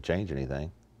wanted me to change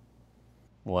anything.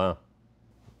 Wow.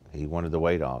 He wanted the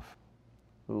weight off.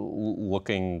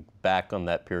 Looking back on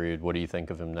that period, what do you think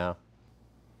of him now?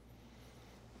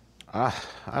 I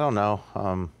don't know.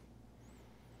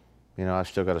 You know, I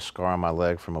still got a scar on my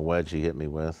leg from a wedge he hit me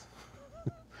with.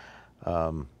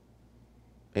 You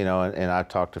know, and I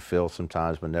talk to Phil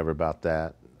sometimes, but never about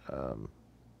that.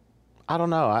 I don't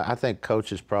know. I think Coach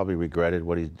has probably regretted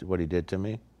what he did to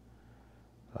me.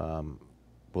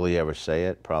 Will he ever say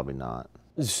it? Probably not.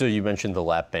 So you mentioned the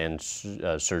lap band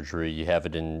surgery. You have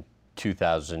it in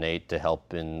 2008 to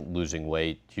help in losing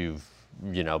weight. You've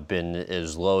been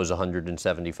as low as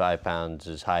 175 pounds,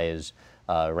 as high as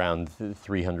around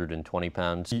 320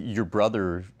 pounds. Your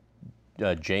brother,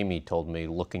 Jamie, told me,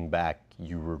 looking back,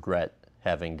 you regret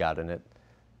having gotten it.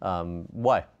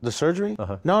 Why? The surgery?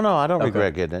 Uh-huh. No, I don't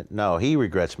regret getting it. No, he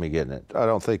regrets me getting it. I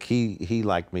don't think he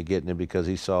liked me getting it because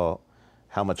he saw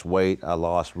how much weight I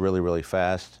lost really, really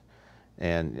fast.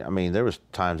 And, I mean, there was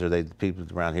times where people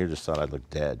around here just thought I'd look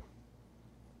dead,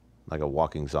 like a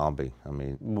walking zombie. I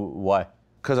mean, why?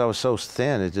 Because I was so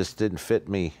thin, it just didn't fit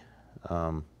me.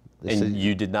 And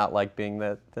you did not like being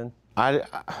that thin? I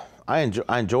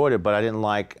enjoyed it, but I didn't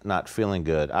like not feeling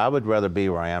good. I would rather be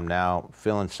where I am now,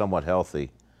 feeling somewhat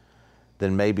healthy,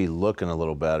 than maybe looking a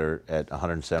little better at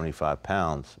 175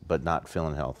 pounds, but not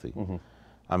feeling healthy.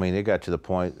 I mean, it got to the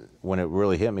point when it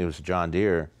really hit me, it was John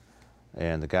Deere,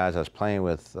 and the guys I was playing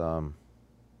with,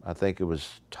 I think it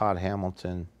was Todd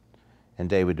Hamilton and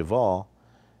David Duvall,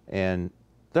 and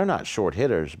they're not short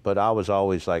hitters, but I was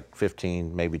always like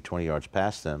 15, maybe 20 yards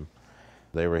past them.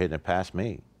 They were hitting it past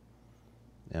me.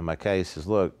 And my caddy says,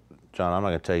 look, John, I'm not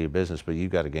going to tell you business, but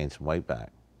you've got to gain some weight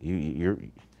back.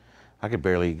 I could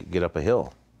barely get up a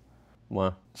hill.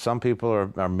 Wow. Some people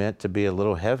are meant to be a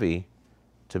little heavy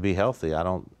to be healthy. I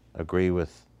don't agree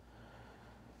with,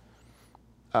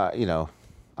 you know,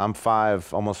 I'm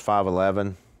almost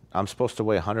 5'11". I'm supposed to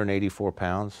weigh 184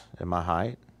 pounds at my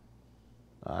height.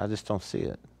 I just don't see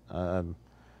it. I'm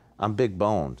big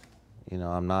boned. You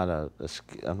know, I'm not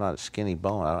a skinny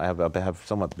bone. I have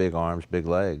somewhat big arms, big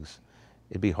legs.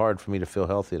 It'd be hard for me to feel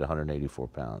healthy at 184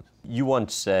 pounds. You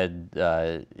once said,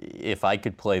 if I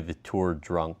could play the tour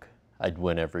drunk, I'd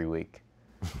win every week.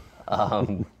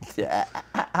 How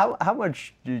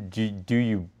much do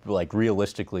you like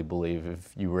realistically believe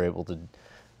if you were able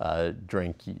to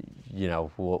drink, you know,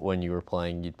 when you were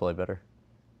playing, you'd play better?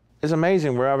 It's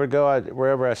amazing where I would go,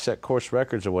 wherever I set course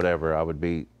records or whatever, I would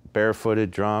be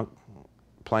barefooted, drunk,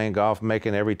 playing golf,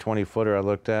 making every 20-footer I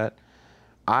looked at.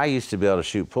 I used to be able to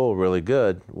shoot pool really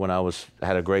good when I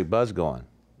had a great buzz going.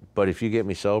 But if you get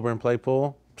me sober and play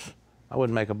pool, I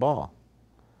wouldn't make a ball.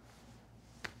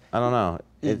 I don't know.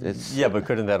 Yeah, but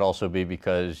couldn't that also be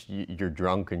because you're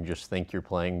drunk and just think you're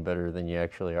playing better than you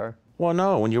actually are? Well,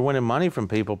 no. When you're winning money from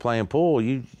people playing pool,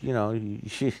 you know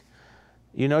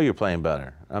you're playing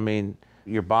better. I mean,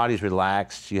 your body's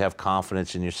relaxed. You have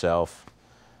confidence in yourself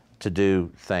to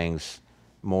do things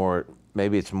more.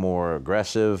 Maybe it's more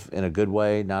aggressive in a good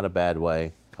way, not a bad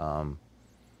way. I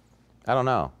don't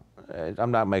know.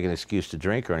 I'm not making an excuse to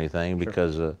drink or anything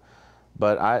because,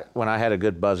 but when I had a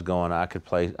good buzz going, I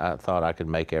thought I could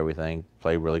make everything,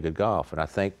 play really good golf. And I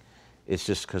think it's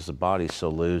just because the body's so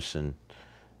loose and,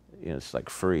 you know, it's like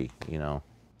free, you know.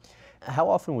 How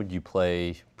often would you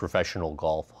play professional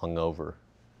golf hungover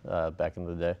back in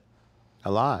the day?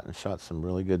 A lot, and shot some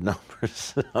really good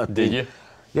numbers. Did you?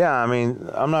 Yeah, I mean,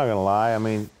 I'm not gonna lie. I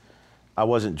mean, I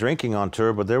wasn't drinking on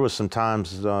tour, but there was some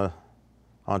times on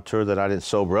tour that I didn't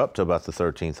sober up to about the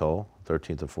 13th or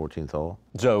 14th hole.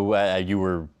 So you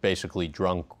were basically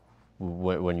drunk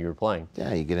when you were playing?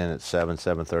 Yeah, you get in at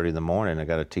 7:30 in the morning. I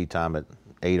got a tee time at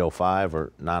 8:05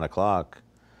 or 9 o'clock.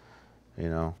 You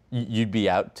know. You'd be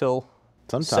out till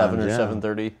sometimes 7 or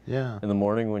 7:30 in the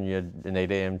morning when you had an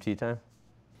 8 a.m. tee time?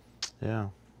 Yeah.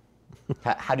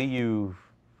 How do you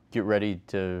get ready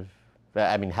to,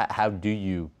 I mean, how do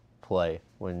you play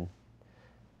when,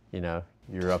 you know,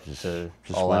 you're up to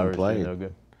all hours and no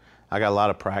good? I got a lot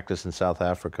of practice in South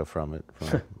Africa from it,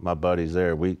 from my buddies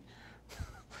there.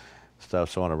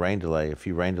 So on a rain delay, a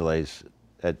few rain delays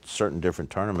at certain different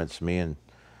tournaments, me and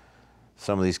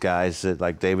some of these guys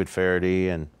like David Faraday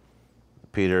and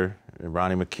Peter and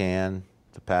Ronnie McCann,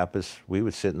 the Pappas, we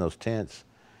would sit in those tents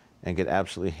and get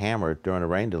absolutely hammered during a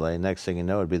rain delay. Next thing you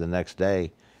know, it'd be the next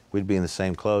day. We'd be in the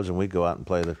same clothes and we'd go out and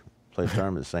play the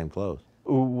tournament in the same clothes.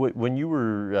 When you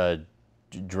were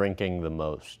drinking the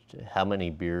most, how many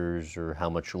beers or how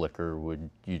much liquor would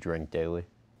you drink daily?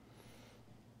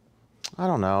 I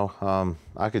don't know.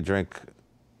 I could drink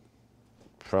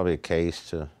probably a case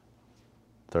to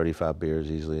 35 beers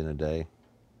easily in a day.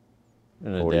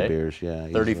 In a 40 day? beers, yeah.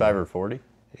 35 or 40?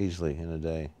 Easily in a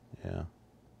day, yeah.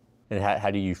 And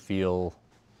how do you feel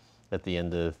at the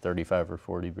end of 35 or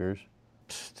 40 beers?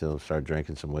 Still start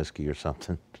drinking some whiskey or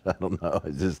something. I don't know.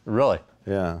 It's just really.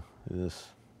 Yeah. It just.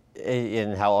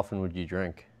 And how often would you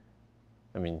drink?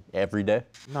 I mean, every day?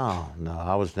 No.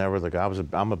 I was never the guy. I was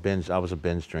a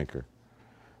binge drinker.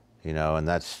 You know, and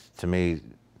that's, to me,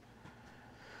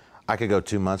 I could go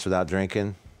 2 months without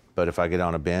drinking, but if I get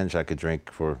on a binge, I could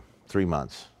drink for 3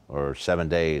 months or 7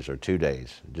 days or 2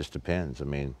 days. It just depends. I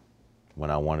mean, when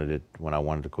I wanted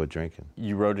to quit drinking.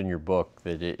 You wrote in your book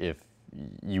that if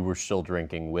you were still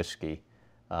drinking whiskey,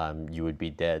 you would be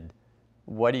dead.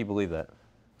 Why do you believe that?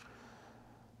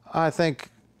 I think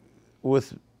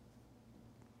with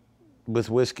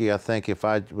whiskey, I think if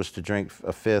I was to drink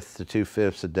a fifth to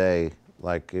 2/5 a day,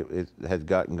 like it had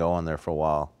gotten going there for a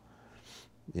while,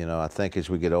 you know, I think as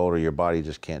we get older, your body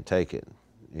just can't take it,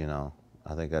 you know.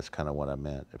 I think that's kind of what I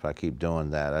meant. If I keep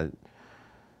doing that,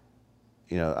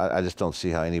 I just don't see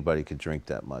how anybody could drink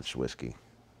that much whiskey.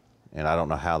 And I don't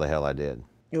know how the hell I did.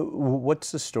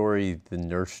 What's the story the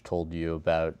nurse told you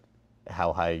about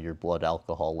how high your blood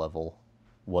alcohol level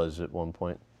was at one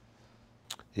point?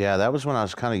 Yeah, that was when I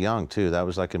was kind of young, too. That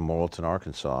was like in Morrilton,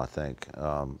 Arkansas, I think.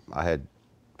 I had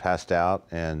passed out,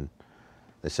 and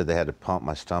they said they had to pump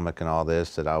my stomach and all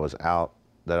this, that I was out,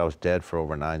 that I was dead for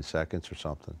over 9 seconds or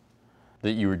something.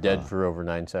 That you were dead for over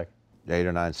 9 seconds? 8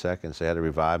 or 9 seconds. They had to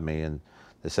revive me, and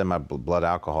they said my blood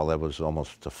alcohol level was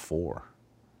almost to 4,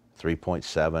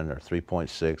 3.7 or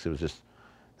 3.6. It was just,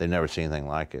 they've never seen anything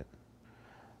like it.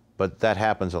 But that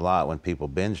happens a lot when people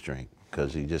binge drink,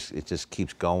 because it just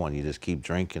keeps going. You just keep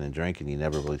drinking and drinking. You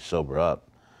never really sober up.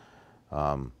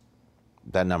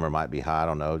 That number might be high. I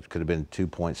don't know. It could have been 2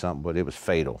 point something, but it was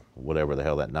fatal, whatever the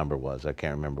hell that number was. I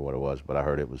can't remember what it was, but I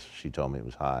heard it was, she told me it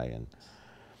was high. And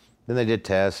then they did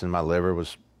tests, and my liver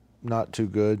was not too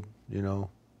good, you know,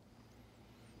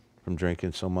 from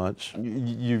drinking so much.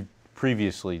 You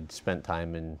previously spent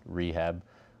time in rehab.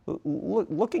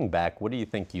 Looking back, what do you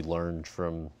think you learned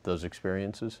from those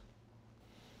experiences?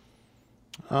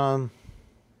 You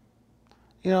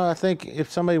know, I think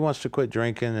if somebody wants to quit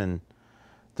drinking, and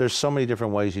there's so many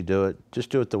different ways you do it, just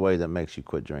do it the way that makes you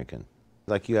quit drinking.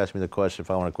 Like you asked me the question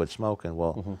if I want to quit smoking.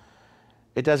 Well,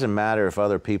 it doesn't matter if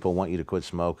other people want you to quit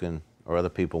smoking or other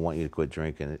people want you to quit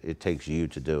drinking. It takes you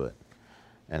to do it.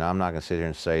 And I'm not going to sit here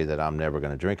and say that I'm never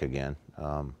going to drink again.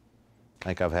 I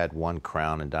think I've had 1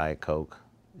 Crown and Diet Coke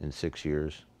in 6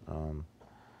 years.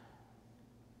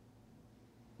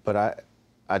 But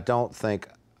I don't think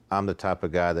I'm the type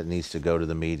of guy that needs to go to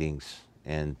the meetings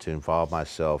and to involve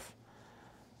myself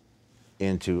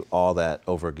into all that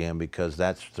over again, because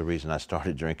that's the reason I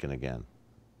started drinking again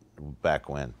back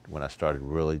when I started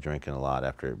really drinking a lot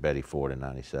after Betty Ford in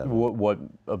 '97. What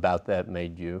about that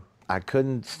made you? I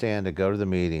couldn't stand to go to the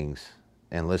meetings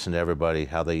and listen to everybody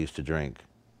how they used to drink,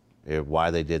 why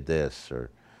they did this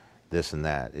or this and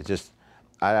that. It just,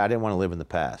 I didn't want to live in the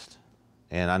past.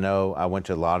 And I know I went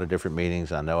to a lot of different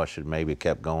meetings. I know I should maybe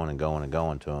kept going and going and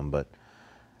going to them, but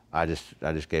I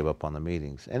just gave up on the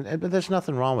meetings. But there's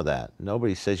nothing wrong with that.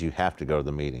 Nobody says you have to go to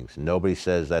the meetings. Nobody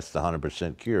says that's the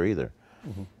 100% cure either.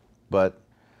 But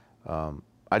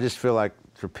I just feel like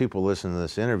for people listening to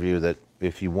this interview, that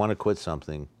if you want to quit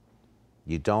something,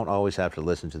 you don't always have to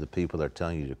listen to the people that are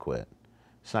telling you to quit.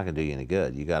 It's not going to do you any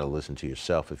good. You got to listen to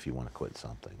yourself if you want to quit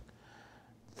something.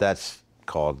 That's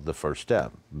called the first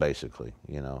step, basically.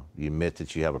 You know, you admit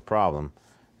that you have a problem.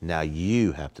 Now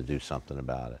you have to do something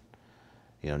about it.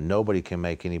 You know, nobody can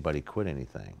make anybody quit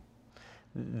anything.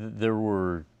 There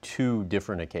were 2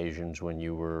 different occasions when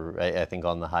you were, I think,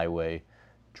 on the highway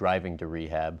driving to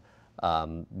rehab,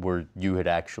 where you had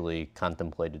actually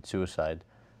contemplated suicide.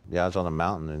 Yeah, I was on a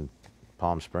mountain in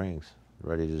Palm Springs,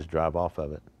 ready to just drive off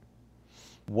of it.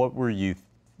 What were you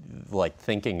like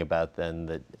thinking about then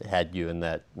that had you in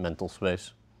that mental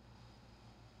space?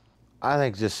 I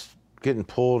think just getting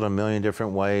pulled a million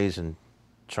different ways and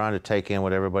trying to take in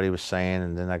what everybody was saying,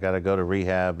 and then I got to go to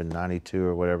rehab in '92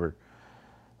 or whatever.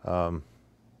 I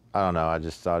don't know. I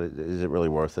just thought, is it really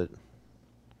worth it?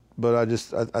 But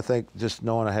I think just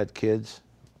knowing I had kids,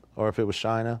 or if it was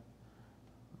China,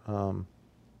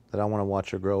 that I want to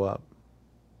watch her grow up.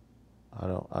 I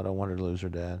don't want her to lose her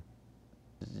dad.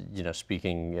 You know,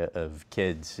 speaking of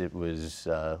kids, it was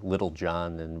little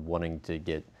John and wanting to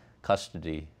get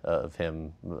custody of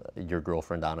him. Your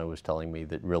girlfriend Anna was telling me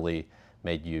that really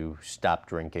made you stop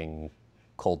drinking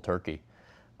cold turkey.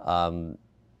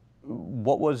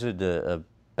 What was it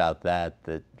about that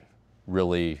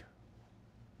really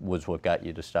was what got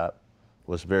you to stop? It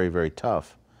was very, very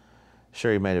tough.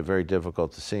 Sherry made it very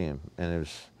difficult to see him, and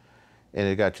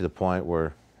it got to the point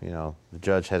where, you know, the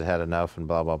judge had had enough and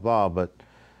blah, blah, blah. But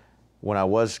when I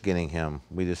was getting him,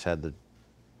 we just had the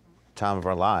time of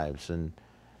our lives, and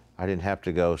I didn't have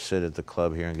to go sit at the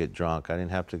club here and get drunk. I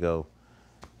didn't have to go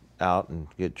out and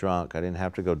get drunk. I didn't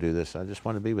have to go do this. I just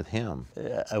wanted to be with him.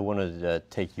 I wanted to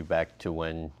take you back to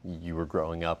when you were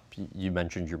growing up. You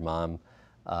mentioned your mom.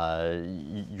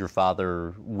 Your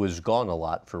father was gone a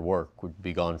lot for work, would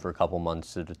be gone for a couple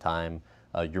months at a time.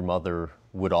 Your mother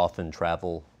would often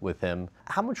travel with him.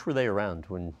 How much were they around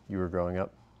when you were growing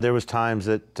up? There was times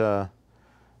that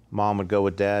Mom would go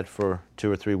with Dad for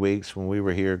 2 or 3 weeks when we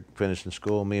were here finishing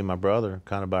school, me and my brother,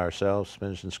 kind of by ourselves,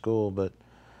 finishing school. But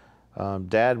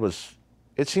Dad was,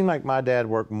 it seemed like my dad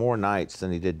worked more nights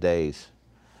than he did days.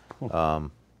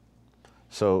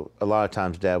 So a lot of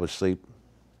times Dad would sleep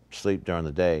during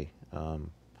the day.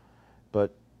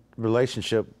 But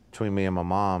relationship between me and my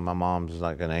mom's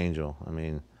like an angel. I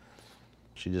mean,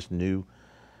 she just knew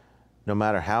no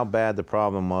matter how bad the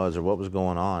problem was or what was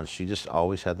going on, she just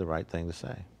always had the right thing to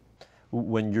say.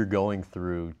 When you're going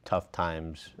through tough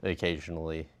times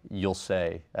occasionally, you'll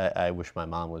say, I wish my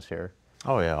mom was here.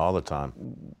 Oh yeah, all the time.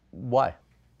 Why?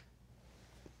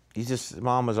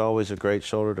 Mom was always a great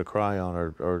shoulder to cry on,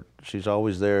 or she's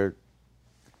always there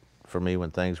for me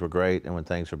when things were great and when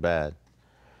things were bad.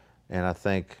 And I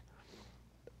think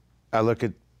I look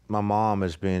at my mom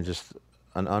as being just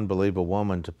an unbelievable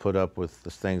woman to put up with the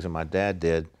things that my dad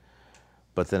did.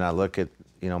 But then I look at,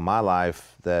 my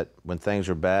life, that when things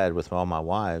were bad with all my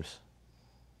wives,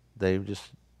 they just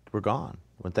were gone.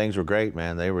 When things were great,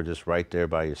 man, they were just right there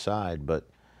by your side. But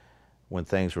when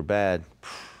things were bad,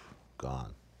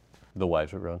 gone. The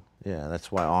wives are gone. Yeah,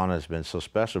 that's why Anna has been so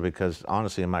special, because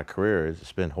honestly in my career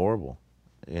it's been horrible.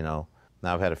 Now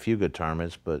I've had a few good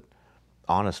tournaments, but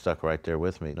Anna stuck right there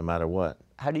with me no matter what.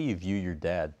 How do you view your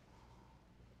dad?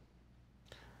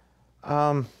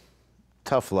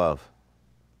 Tough love.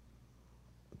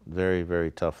 Very,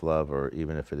 very tough love, or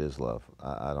even if it is love,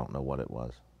 I don't know what it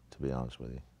was, to be honest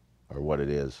with you, or what it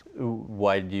is.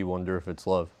 Why do you wonder if it's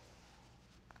love?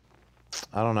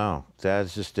 I don't know.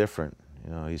 Dad's just different.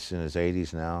 He's in his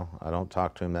 80s now. I don't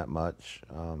talk to him that much.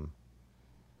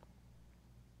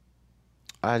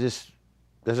 As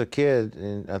a kid,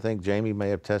 and I think Jamie may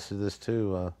have tested this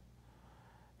too,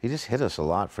 he just hit us a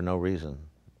lot for no reason.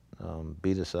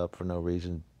 Beat us up for no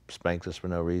reason, spanked us for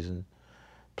no reason.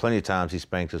 Plenty of times he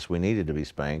spanked us, we needed to be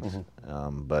spanked,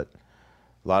 but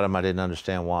a lot of them I didn't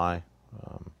understand why.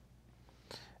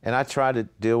 And I tried to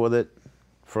deal with it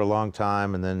for a long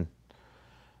time, and then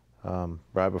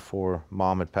right before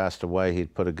Mom had passed away,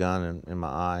 he'd put a gun in my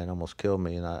eye and almost killed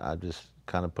me, and I just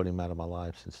kind of put him out of my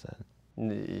life since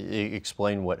then.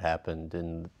 Explain what happened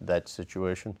in that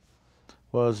situation.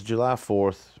 Well, it was July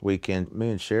 4th weekend. Me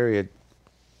and Sherry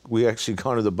we actually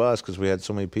gone to the bus because we had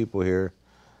so many people here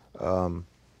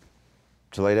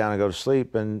to lay down and go to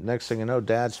sleep. And next thing you know,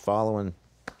 Dad's following,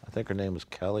 I think her name was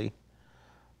Kelly,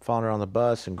 following her on the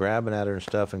bus and grabbing at her and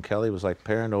stuff. And Kelly was like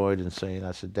paranoid and saying,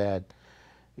 I said, Dad,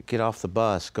 get off the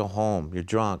bus, go home, you're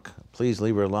drunk, please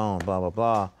leave her alone, blah, blah,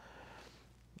 blah.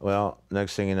 Well,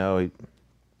 next thing you know,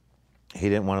 he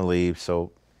didn't want to leave,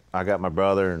 so I got my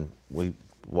brother and we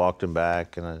walked him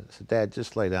back, and I said, Dad,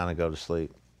 just lay down and go to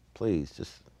sleep, please,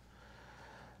 just.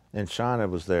 And Shauna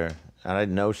was there, and I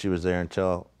didn't know she was there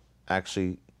until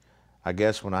actually, I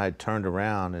guess when I had turned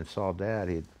around and saw Dad,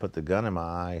 he had put the gun in my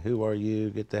eye. Who are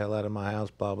you? Get the hell out of my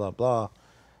house, blah, blah, blah.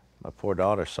 My poor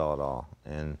daughter saw it all,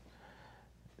 and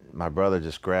my brother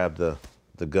just grabbed the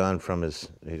gun from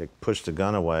he pushed the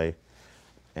gun away,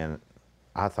 and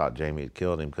I thought Jamie had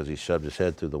killed him because he shoved his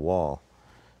head through the wall.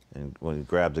 And when he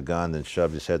grabbed the gun, then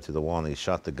shoved his head through the wall, and he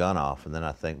shot the gun off. And then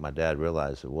I think my dad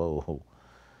realized, whoa,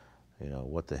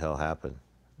 what the hell happened?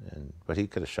 But he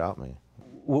could have shot me.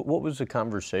 What was the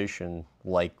conversation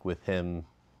like with him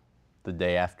the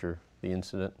day after the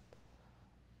incident?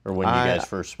 Or when you guys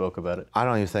first spoke about it? I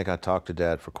don't even think I talked to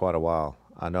Dad for quite a while.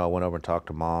 I know I went over and talked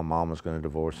to Mom. Mom was going to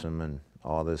divorce him and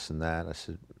all this and that. I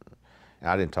said,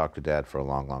 I didn't talk to Dad for a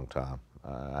long, long time.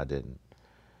 I didn't.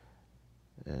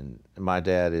 And my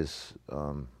dad is,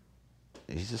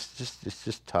 he's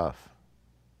just tough.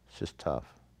 It's just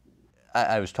tough.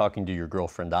 I was talking to your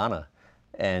girlfriend, Anna,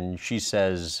 and she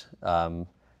says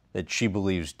that she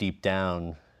believes deep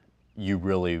down you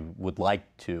really would like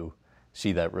to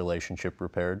see that relationship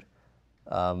repaired.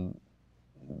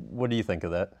 What do you think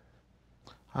of that?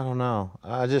 I don't know.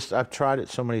 I've tried it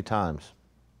so many times.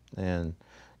 And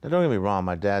now don't get me wrong,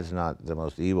 my dad's not the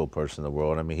most evil person in the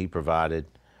world. I mean, he provided,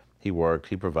 he worked,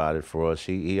 he provided for us.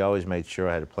 He always made sure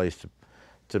I had a place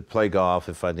to play golf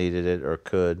if I needed it or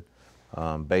could.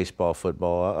 Baseball,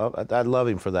 football, I love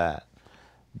him for that.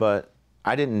 But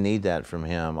I didn't need that from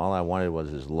him. All I wanted was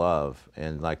his love,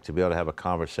 and like to be able to have a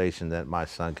conversation that my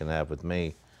son can have with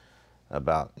me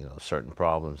about, certain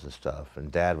problems and stuff.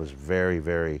 And Dad was very,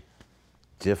 very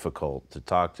difficult to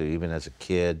talk to, even as a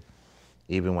kid,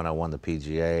 even when I won the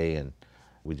PGA, and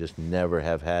we just never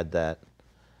have had that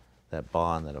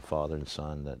bond that a father and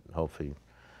son that hopefully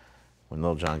when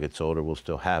Little John gets older, we'll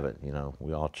still have it.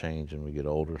 We all change and we get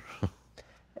older.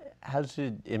 How's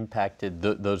it impacted,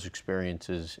 those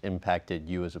experiences impacted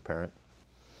you as a parent?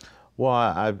 Well,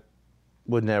 I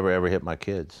would never ever hit my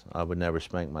kids. I would never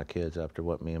spank my kids after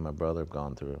what me and my brother have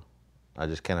gone through. I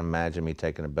just can't imagine me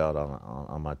taking a belt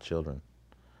on my children,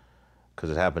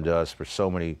 because it happened to us for so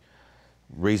many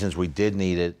reasons we did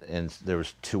need it, and there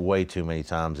was way too many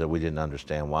times that we didn't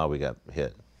understand why we got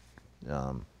hit.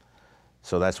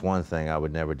 So that's one thing I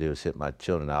would never do, is hit my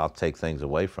children. Now, I'll take things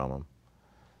away from them.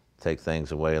 Take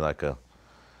things away like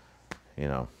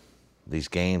these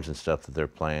games and stuff that they're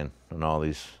playing and all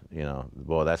these,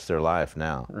 boy, that's their life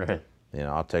now. Right.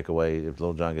 I'll take away, if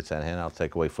Little John gets that hand, I'll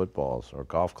take away footballs or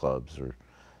golf clubs or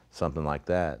something like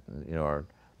that, or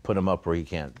put him up where he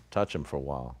can't touch them for a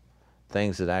while.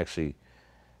 Things that actually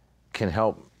can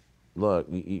help. Look,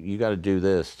 you got to do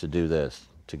this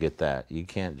to get that. You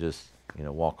can't just,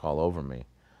 walk all over me.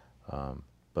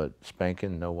 But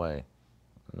spanking, no way.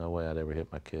 No way I'd ever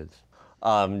hit my kids.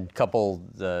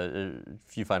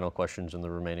 Few final questions in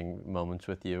the remaining moments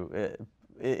with you.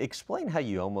 Explain how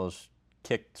you almost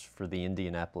kicked for the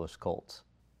Indianapolis Colts.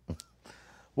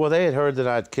 Well, they had heard that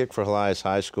I'd kicked for Elias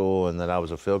High School and that I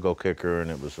was a field goal kicker, and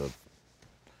it was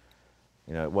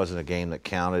it wasn't a game that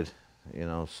counted,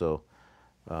 so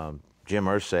Jim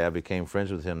Irsay, I became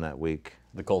friends with him that week.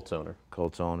 The Colts owner.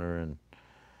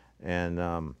 And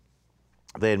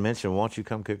they had mentioned, why don't you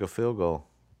come kick a field goal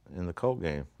in the Colt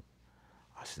game?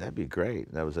 I said, that'd be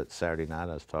great. That was that Saturday night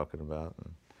I was talking about.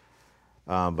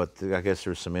 But I guess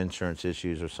there was some insurance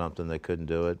issues or something. They couldn't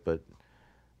do it, but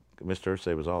Mr.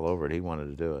 Irsay was all over it. He wanted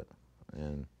to do it.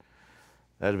 And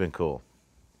that'd have been cool.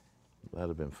 That'd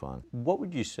have been fun. What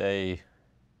would you say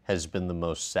has been the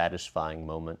most satisfying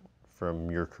moment from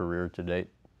your career to date?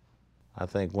 I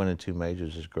think winning 2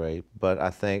 majors is great, but I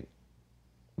think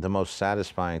the most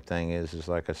satisfying thing is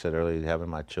like I said earlier, having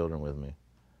my children with me,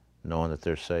 knowing that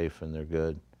they're safe and they're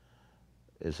good,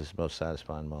 is the most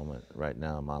satisfying moment right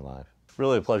now in my life.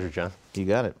 Really a pleasure, John. You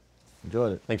got it.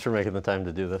 Enjoyed it. Thanks for making the time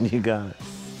to do this. You got it.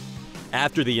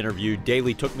 After the interview,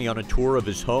 Daly took me on a tour of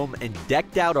his home and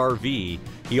decked out RV.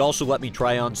 He also let me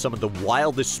try on some of the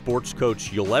wildest sports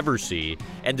coats you'll ever see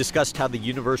and discussed how the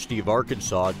University of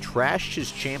Arkansas trashed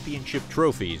his championship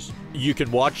trophies. You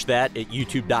can watch that at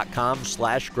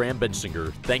youtube.com/Graham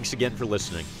Bensinger. Thanks again for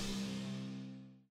listening.